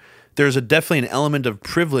true. There's definitely an element of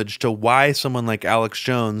privilege to why someone like Alex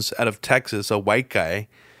Jones out of Texas, a white guy,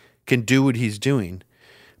 can do what he's doing.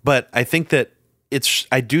 But I think that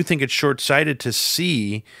I do think it's short-sighted to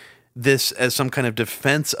see this as some kind of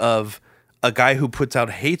defense of a guy who puts out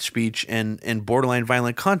hate speech and borderline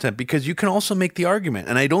violent content, because you can also make the argument,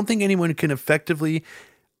 and I don't think anyone can effectively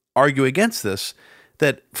argue against this,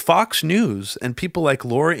 that Fox News and people like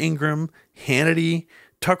Laura Ingraham, Hannity,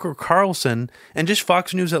 Tucker Carlson, and just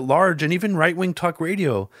Fox News at large, and even right-wing talk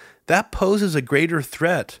radio, that poses a greater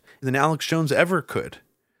threat than Alex Jones ever could.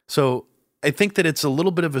 So I think that it's a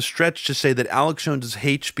little bit of a stretch to say that Alex Jones'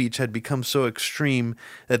 hate speech had become so extreme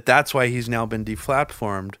that that's why he's now been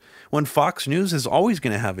deplatformed, when Fox News is always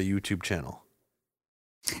going to have a YouTube channel.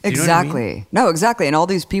 Exactly. I mean? No, exactly. And all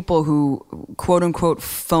these people who, quote unquote,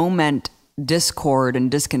 foment discord and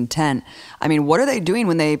discontent, I mean, what are they doing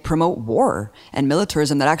when they promote war and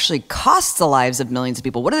militarism that actually costs the lives of millions of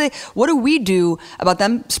people? What do we do about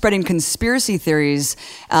them spreading conspiracy theories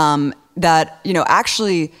that,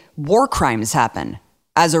 actually war crimes happen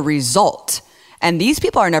as a result? And these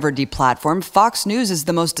people are never deplatformed. Fox News is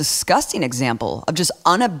the most disgusting example of just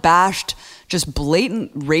unabashed, just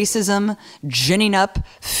blatant racism, ginning up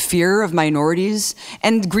fear of minorities,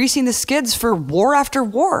 and greasing the skids for war after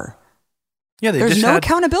war. Yeah, there's no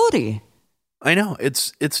accountability. I know,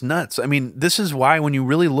 it's nuts. I mean, this is why when you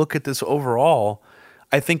really look at this overall,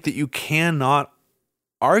 I think that you cannot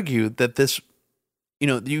argue that this,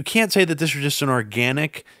 you can't say that this was just an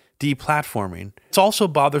organic deplatforming. It's also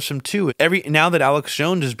bothersome too. Now that Alex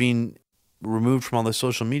Jones is being removed from all the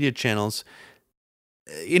social media channels,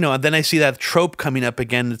 then I see that trope coming up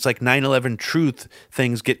again. It's like 9/11 truth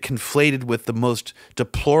things get conflated with the most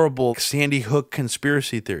deplorable Sandy Hook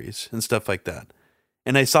conspiracy theories and stuff like that.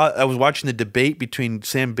 And I was watching the debate between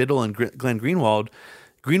Sam Biddle and Glenn Greenwald.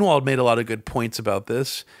 Greenwald made a lot of good points about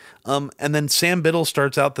this. And then Sam Biddle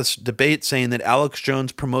starts out this debate saying that Alex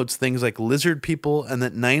Jones promotes things like lizard people and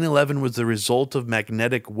that 9/11 was the result of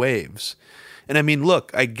magnetic waves. And I mean,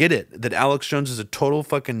 look, I get it that Alex Jones is a total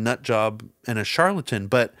fucking nut job and a charlatan,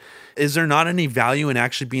 but is there not any value in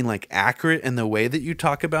actually being like accurate in the way that you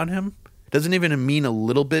talk about him? Doesn't even mean a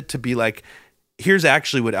little bit to be like, here's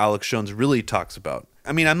actually what Alex Jones really talks about.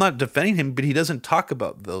 I mean, I'm not defending him, but he doesn't talk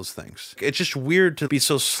about those things. It's just weird to be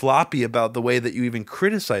so sloppy about the way that you even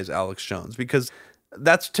criticize Alex Jones, because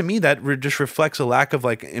to me, that just reflects a lack of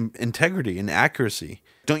like integrity and accuracy.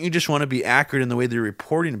 Don't you just want to be accurate in the way that you're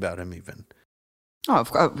reporting about him even? Oh,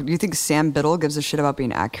 do you think Sam Biddle gives a shit about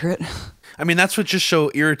being accurate? I mean, that's what's just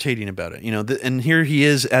so irritating about it, and here he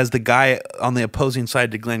is as the guy on the opposing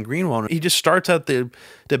side to Glenn Greenwald. He just starts out the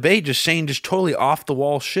debate just saying just totally off the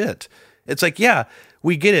wall shit. It's like, yeah,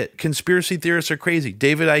 we get it. Conspiracy theorists are crazy.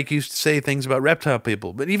 David Icke used to say things about reptile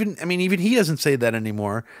people, but even he doesn't say that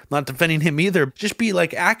anymore. I'm not defending him either. Just be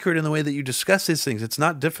like accurate in the way that you discuss these things. It's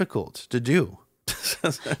not difficult to do.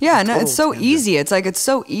 Yeah, no, it's so easy. It's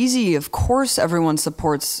so easy. Of course, everyone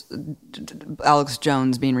supports Alex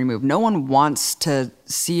Jones being removed. No one wants to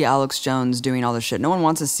see Alex Jones doing all this shit. No one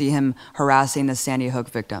wants to see him harassing the Sandy Hook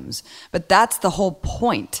victims. But that's the whole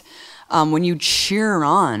point. When you cheer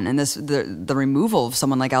on and the removal of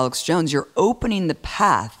someone like Alex Jones, you're opening the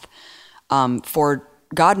path for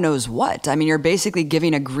God knows what. I mean, you're basically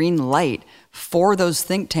giving a green light for those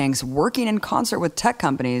think tanks working in concert with tech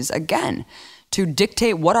companies, again, to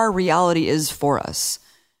dictate what our reality is for us.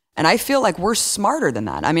 And I feel like we're smarter than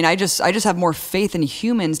that. I mean, I just have more faith in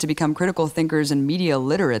humans to become critical thinkers and media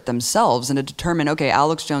literate themselves and to determine, okay,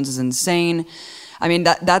 Alex Jones is insane. I mean,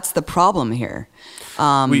 that's the problem here.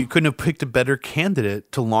 We couldn't have picked a better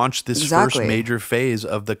candidate to launch this first major phase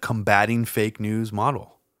of the combating fake news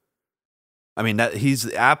model. I mean,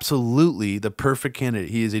 he's absolutely the perfect candidate.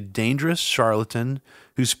 He is a dangerous charlatan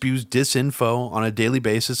who spews disinfo on a daily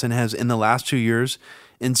basis and has, in the last 2 years,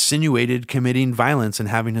 insinuated committing violence and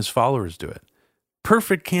having his followers do it.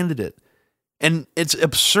 Perfect candidate. And it's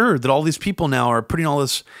absurd that all these people now are putting all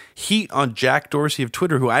this heat on Jack Dorsey of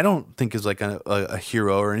Twitter, who I don't think is like a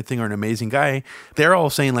hero or anything or an amazing guy. They're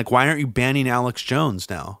all saying, like, why aren't you banning Alex Jones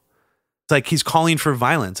now? like he's calling for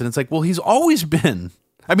violence, and it's like, well, he's always been.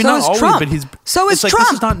 I mean, So not is always, Trump. but he's. So is it's like, Trump.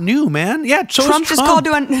 This is not new, man. Yeah, so Trump is just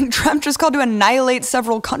Trump. Trump just called to annihilate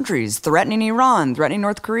several countries, threatening Iran, threatening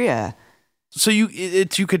North Korea. So you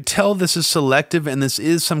could tell this is selective, and this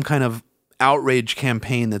is some kind of outrage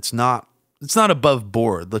campaign that's not. It's not above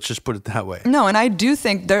board. Let's just put it that way. No, and I do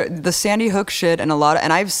think the Sandy Hook shit and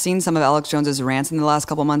and I've seen some of Alex Jones's rants in the last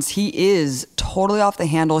couple months. He is totally off the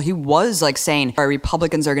handle. He was like saying our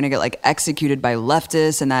Republicans are going to get like executed by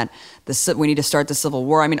leftists and that we need to start the Civil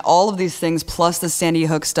War. I mean, all of these things plus the Sandy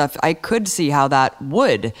Hook stuff, I could see how that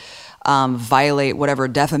would violate whatever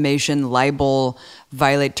defamation, libel,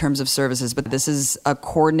 violate terms of services. But this is a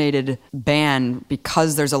coordinated ban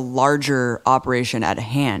because there's a larger operation at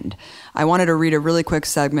hand. I wanted to read a really quick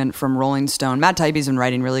segment from Rolling Stone. Matt Taibbi's been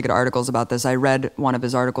writing really good articles about this. I read one of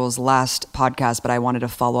his articles last podcast, but I wanted to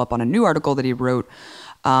follow up on a new article that he wrote.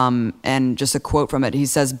 And just a quote from it. He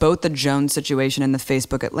says, both the Jones situation and the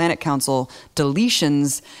Facebook Atlantic Council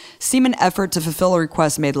deletions seem an effort to fulfill a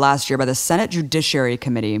request made last year by the Senate Judiciary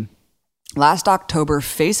Committee. Last October,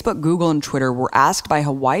 Facebook, Google, and Twitter were asked by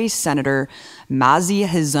Hawaii Senator Mazi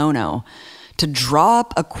Hizono to draw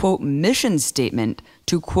up a, quote, mission statement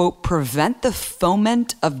to, quote, prevent the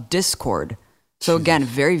foment of discord. So again,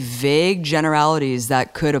 very vague generalities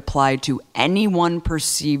that could apply to anyone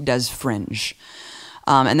perceived as fringe.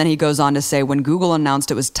 And then he goes on to say, when Google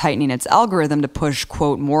announced it was tightening its algorithm to push,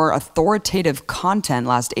 quote, more authoritative content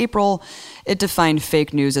last April, it defined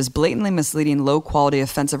fake news as blatantly misleading, low-quality,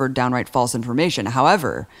 offensive, or downright false information.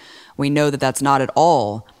 However, we know that that's not at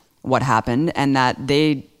all what happened, and that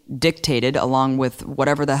they dictated, along with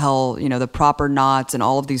whatever the hell, the proper knots and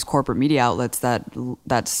all of these corporate media outlets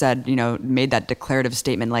that said, made that declarative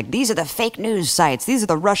statement, like, these are the fake news sites, these are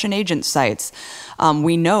the Russian agent sites.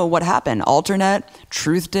 We know what happened. Alternet,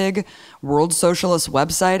 Truthdig, World Socialist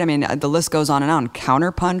website. I mean, the list goes on and on.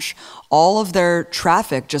 Counterpunch, all of their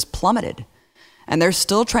traffic just plummeted. And they're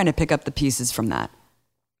still trying to pick up the pieces from that.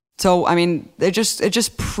 So, I mean, it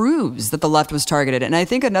just proves that the left was targeted. And I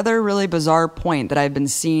think another really bizarre point that I've been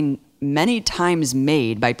seeing many times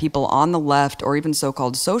made by people on the left or even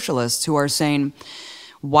so-called socialists who are saying,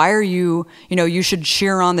 why are you should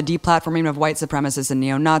cheer on the deplatforming of white supremacists and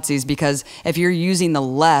neo-Nazis because if you're using the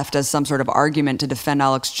left as some sort of argument to defend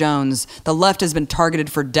Alex Jones, the left has been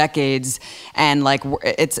targeted for decades and like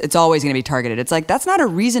it's always going to be targeted. It's like, that's not a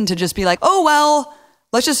reason to just be like, oh, well,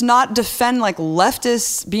 let's just not defend like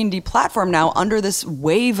leftists being deplatformed now under this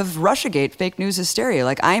wave of Russiagate fake news hysteria.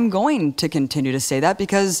 Like, I'm going to continue to say that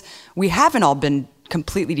because we haven't all been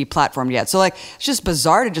completely deplatformed yet. So like, it's just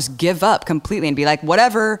bizarre to just give up completely and be like,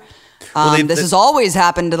 whatever, this has always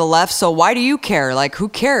happened to the left. So why do you care? Like, who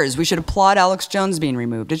cares? We should applaud Alex Jones being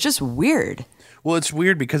removed. It's just weird. Well, it's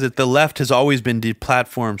weird because the left has always been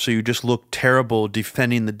deplatformed. So you just look terrible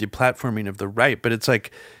defending the deplatforming of the right. But it's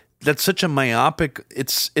like, that's such a myopic,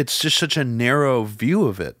 it's just such a narrow view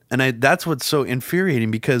of it. And that's what's so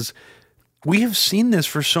infuriating because we have seen this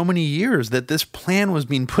for so many years that this plan was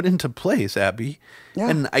being put into place, Abby. Yeah.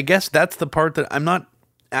 And I guess that's the part that I'm not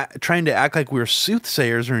trying to act like we're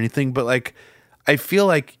soothsayers or anything, but like, I feel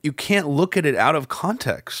like you can't look at it out of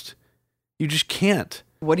context. You just can't.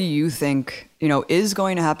 What do you think, is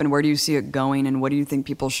going to happen? Where do you see it going? And what do you think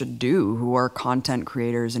people should do who are content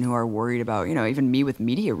creators and who are worried about, even me with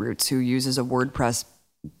Media Roots who uses a WordPress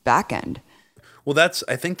backend? Well,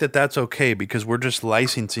 I think that's okay because we're just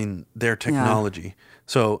licensing their technology. Yeah.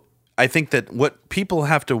 So I think that what people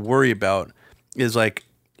have to worry about is like,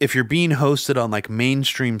 if you're being hosted on like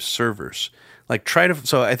mainstream servers, like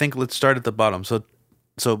so I think let's start at the bottom. So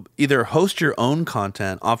either host your own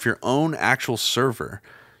content off your own actual server.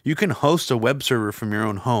 You can host a web server from your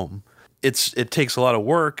own home. It takes a lot of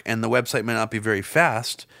work and the website may not be very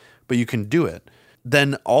fast, but you can do it.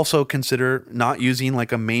 Then also consider not using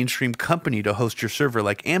like a mainstream company to host your server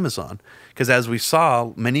like Amazon. Because as we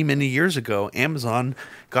saw many, many years ago, Amazon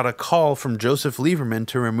got a call from Joseph Lieberman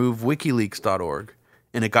to remove WikiLeaks.org.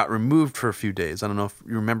 And it got removed for a few days. I don't know if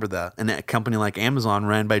you remember that. And a company like Amazon,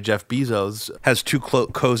 ran by Jeff Bezos, has too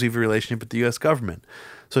cozy of a relationship with the U.S. government.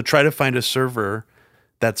 So try to find a server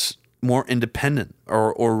that's more independent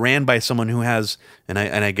or ran by someone who has, and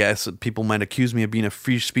I guess people might accuse me of being a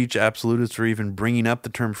free speech absolutist or even bringing up the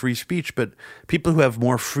term free speech, but people who have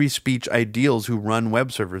more free speech ideals who run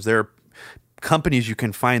web servers. There are companies you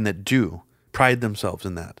can find that do pride themselves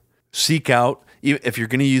in that. Seek out, if you're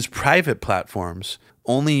going to use private platforms,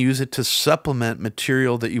 only use it to supplement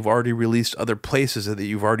material that you've already released other places or that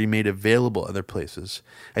you've already made available other places.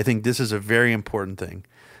 I think this is a very important thing.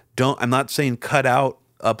 I'm not saying cut out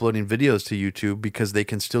uploading videos to YouTube because they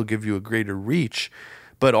can still give you a greater reach,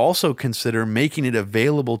 but also consider making it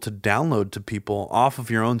available to download to people off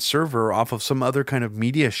of your own server or off of some other kind of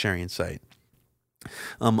media sharing site.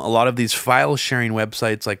 A lot of these file sharing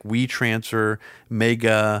websites like WeTransfer,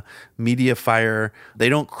 Mega, Mediafire, they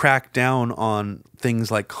don't crack down on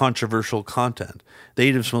things like controversial content.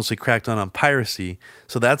 They just mostly crack down on piracy.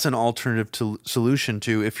 So that's an alternative solution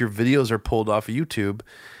to, if your videos are pulled off of YouTube,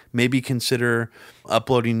 maybe consider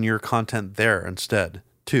uploading your content there instead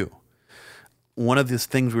too. One of these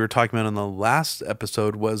things we were talking about in the last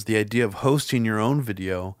episode was the idea of hosting your own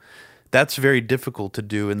video. That's very difficult to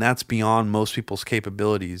do, and that's beyond most people's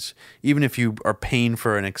capabilities, even if you are paying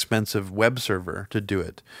for an expensive web server to do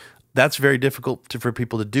it. That's very difficult for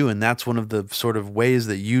people to do, and that's one of the sort of ways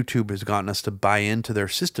that YouTube has gotten us to buy into their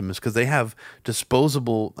system, is because they have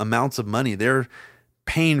disposable amounts of money. They're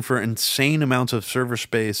paying for insane amounts of server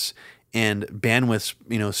space and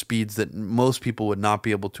bandwidth, speeds that most people would not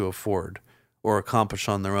be able to afford or accomplish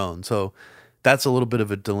on their own. So that's a little bit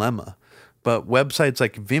of a dilemma. But websites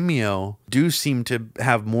like Vimeo do seem to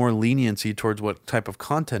have more leniency towards what type of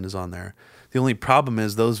content is on there. The only problem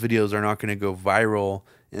is those videos are not going to go viral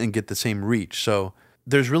and get the same reach. So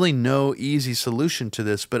there's really no easy solution to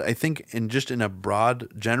this. But I think in a broad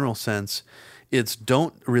general sense, it's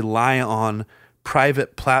don't rely on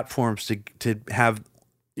private platforms to have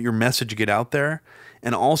your message get out there.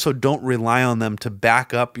 And also don't rely on them to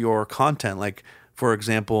back up your content. Like, for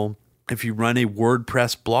example, if you run a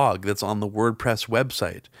WordPress blog that's on the WordPress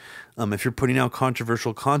website, if you're putting out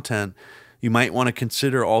controversial content, you might want to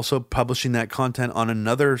consider also publishing that content on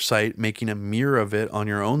another site, making a mirror of it on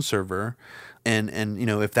your own server. And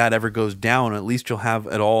if that ever goes down, at least you'll have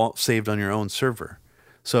it all saved on your own server.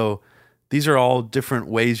 So these are all different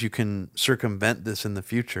ways you can circumvent this in the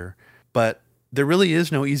future. But there really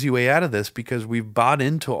is no easy way out of this, because we've bought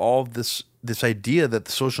into all of this idea that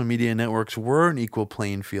the social media networks were an equal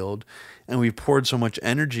playing field, and we've poured so much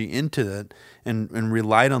energy into it and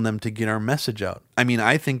relied on them to get our message out. I mean,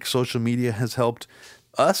 I think social media has helped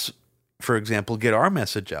us, for example, get our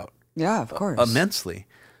message out. Yeah, of course. Immensely.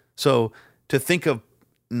 So to think of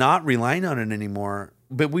not relying on it anymore,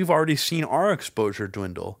 but we've already seen our exposure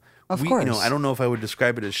dwindle. Of course. I don't know if I would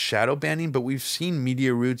describe it as shadow banning, but we've seen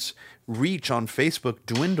Mediaroot's reach on Facebook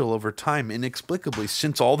dwindle over time inexplicably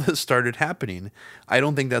since all this started happening. I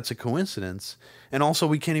don't think that's a coincidence. And also,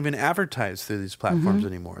 we can't even advertise through these platforms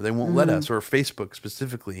anymore. They won't let us, or Facebook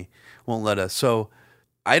specifically won't let us. So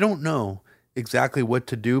I don't know exactly what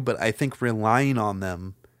to do, but I think relying on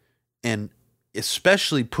them, and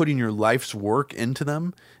especially putting your life's work into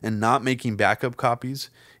them and not making backup copies,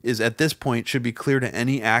 is at this point should be clear to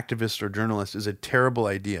any activist or journalist is a terrible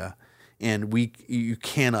idea. And you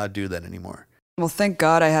cannot do that anymore. Well, thank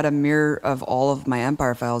God I had a mirror of all of my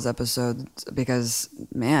Empire Files episodes, because,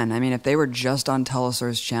 man, I mean, if they were just on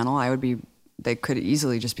Telesaur's channel, they could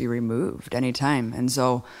easily just be removed anytime. And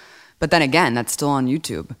so, but then again, that's still on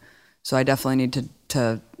YouTube. So I definitely need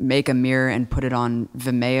to make a mirror and put it on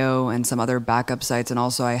Vimeo and some other backup sites. And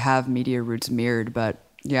also I have Mediaroots mirrored, but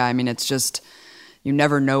yeah, I mean, it's just, you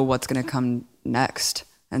never know what's going to come next.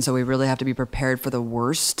 And so we really have to be prepared for the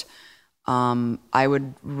worst. I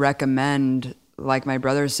would recommend, like my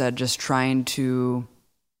brother said, just trying to,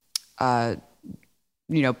 put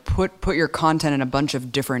your content in a bunch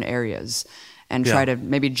of different areas and try to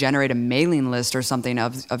maybe generate a mailing list or something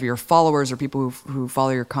of your followers or people who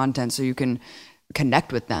follow your content, so you can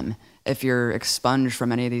connect with them if you're expunged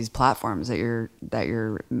from any of these platforms that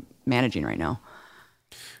you're managing right now.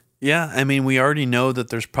 Yeah, I mean, we already know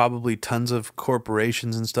that there's probably tons of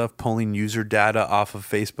corporations and stuff pulling user data off of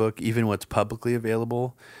Facebook, even what's publicly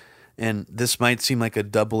available. And this might seem like a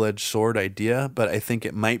double-edged sword idea, but I think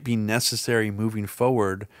it might be necessary moving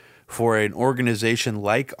forward for an organization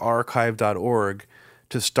like archive.org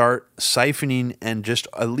to start siphoning and just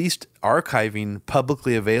at least archiving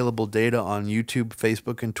publicly available data on YouTube,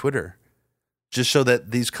 Facebook, and Twitter, just so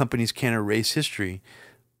that these companies can't erase history.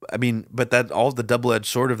 I mean, but that all the double-edged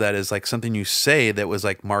sword of that is like something you say that was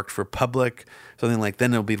like marked for public, something like,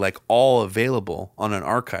 then it'll be like all available on an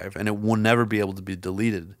archive and it will never be able to be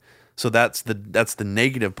deleted. So that's the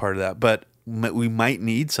negative part of that. But we might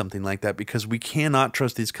need something like that, because we cannot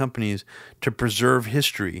trust these companies to preserve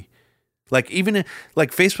history. Like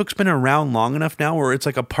Facebook's been around long enough now where it's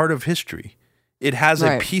like a part of history. It has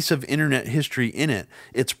a piece of internet history in it.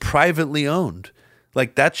 It's privately owned.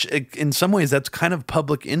 Like that's, in some ways, that's kind of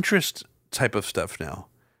public interest type of stuff now.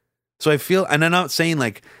 So I feel, and I'm not saying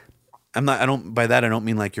like, I don't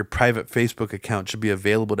mean like your private Facebook account should be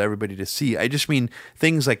available to everybody to see. I just mean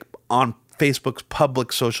things like on Facebook's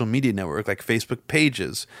public social media network, like Facebook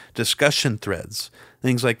pages, discussion threads,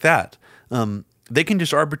 things like that. they can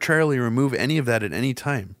just arbitrarily remove any of that at any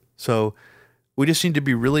time. So we just need to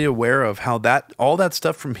be really aware of how all that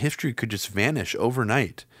stuff from history could just vanish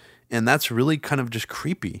overnight. And that's really kind of just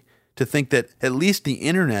creepy to think that at least the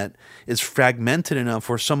internet is fragmented enough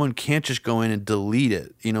where someone can't just go in and delete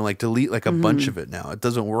it, like delete like a bunch of it now. It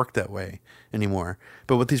doesn't work that way anymore.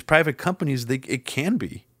 But with these private companies, it can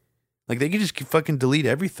be. Like they can just fucking delete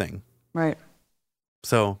everything. Right.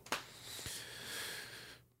 So.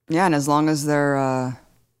 Yeah, and as long as they're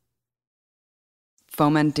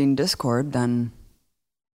fomenting discord, then,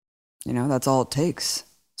 that's all it takes.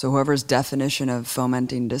 So whoever's definition of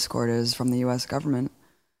fomenting discord is from the U.S. government.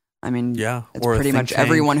 I mean, it's pretty much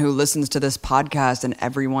everyone who listens to this podcast and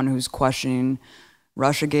everyone who's questioning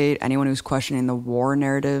Russiagate, anyone who's questioning the war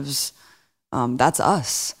narratives, that's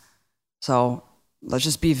us. So let's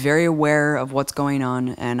just be very aware of what's going on.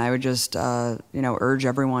 And I would just, urge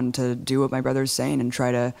everyone to do what my brother's saying and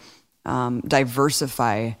try to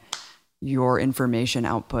diversify your information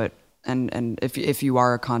output. And if you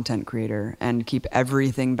are a content creator, and keep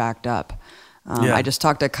everything backed up. I just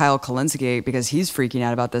talked to Kyle Kulinski because he's freaking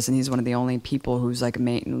out about this, and he's one of the only people who's like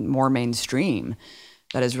more mainstream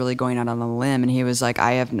that is really going out on a limb. And he was like,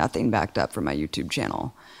 I have nothing backed up for my YouTube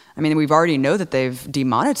channel. I mean, we've already know that they've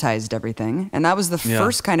demonetized everything, and that was the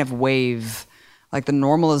first kind of wave, like the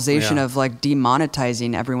normalization of like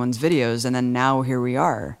demonetizing everyone's videos, and then now here we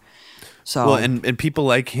are. So well, and people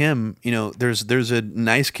like him, there's a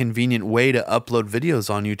nice, convenient way to upload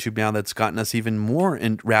videos on YouTube now that's gotten us even more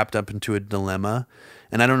wrapped up into a dilemma.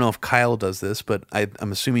 And I don't know if Kyle does this, but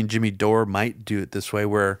I'm assuming Jimmy Dore might do it this way,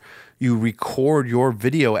 where you record your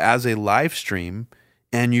video as a live stream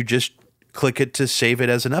and you just click it to save it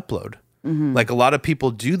as an upload. Mm-hmm. Like a lot of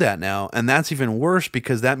people do that now, and that's even worse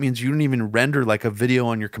because that means you don't even render like a video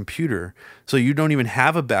on your computer. So you don't even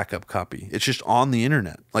have a backup copy. It's just on the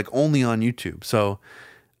internet, like only on YouTube. So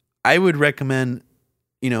I would recommend,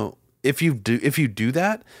 if you do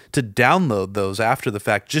that, to download those after the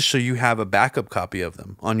fact, just so you have a backup copy of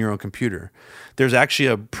them on your own computer. There's actually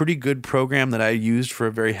a pretty good program that I used for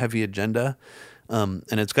a very heavy agenda. And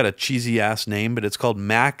it's got a cheesy ass name, but it's called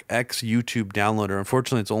Mac X YouTube Downloader.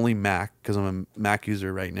 Unfortunately, it's only Mac because I'm a Mac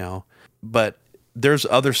user right now. But there's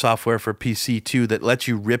other software for PC too that lets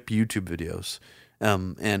you rip YouTube videos,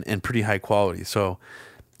 and pretty high quality. So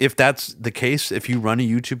if that's the case, if you run a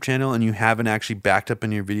YouTube channel and you haven't actually backed up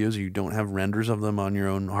any of your videos, or you don't have renders of them on your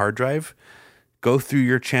own hard drive, go through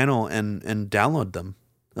your channel and download them.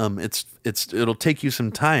 It'll take you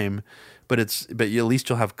some time, but at least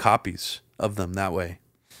you'll have copies of them that way.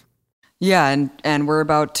 Yeah, and we're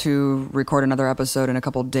about to record another episode in a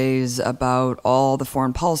couple days about all the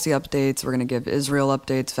foreign policy updates. We're going to give Israel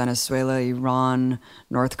updates, Venezuela, Iran,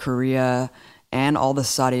 North Korea, and all the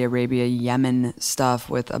Saudi Arabia, Yemen stuff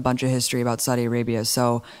with a bunch of history about Saudi Arabia.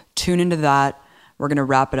 So tune into that. We're going to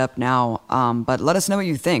wrap it up now. But let us know what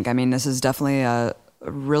you think. I mean, this is definitely a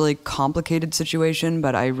really complicated situation,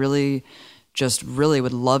 but I really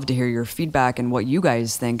would love to hear your feedback and what you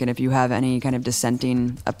guys think. And if you have any kind of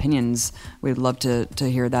dissenting opinions, we'd love to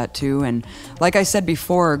hear that too. And like I said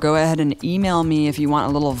before, go ahead and email me if you want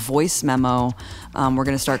a little voice memo. We're going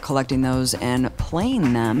to start collecting those and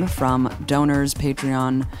playing them from donors,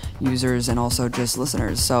 Patreon users, and also just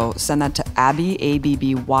listeners. So send that to Abby,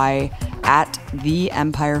 ABBY, at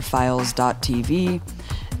theempirefiles.tv.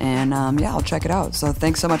 And I'll check it out. So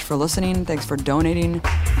thanks so much for listening. Thanks for donating.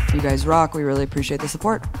 You guys rock. We really appreciate the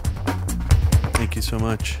support. Thank you so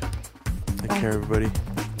much. Take care, everybody.